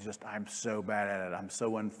 I'm so bad at it. I'm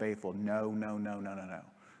so unfaithful. No.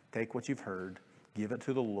 Take what you've heard, give it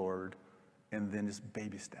to the Lord, and then just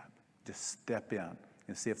baby step. Just step in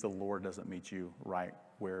and see if the Lord doesn't meet you right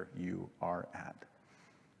where you are at.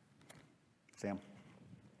 Sam?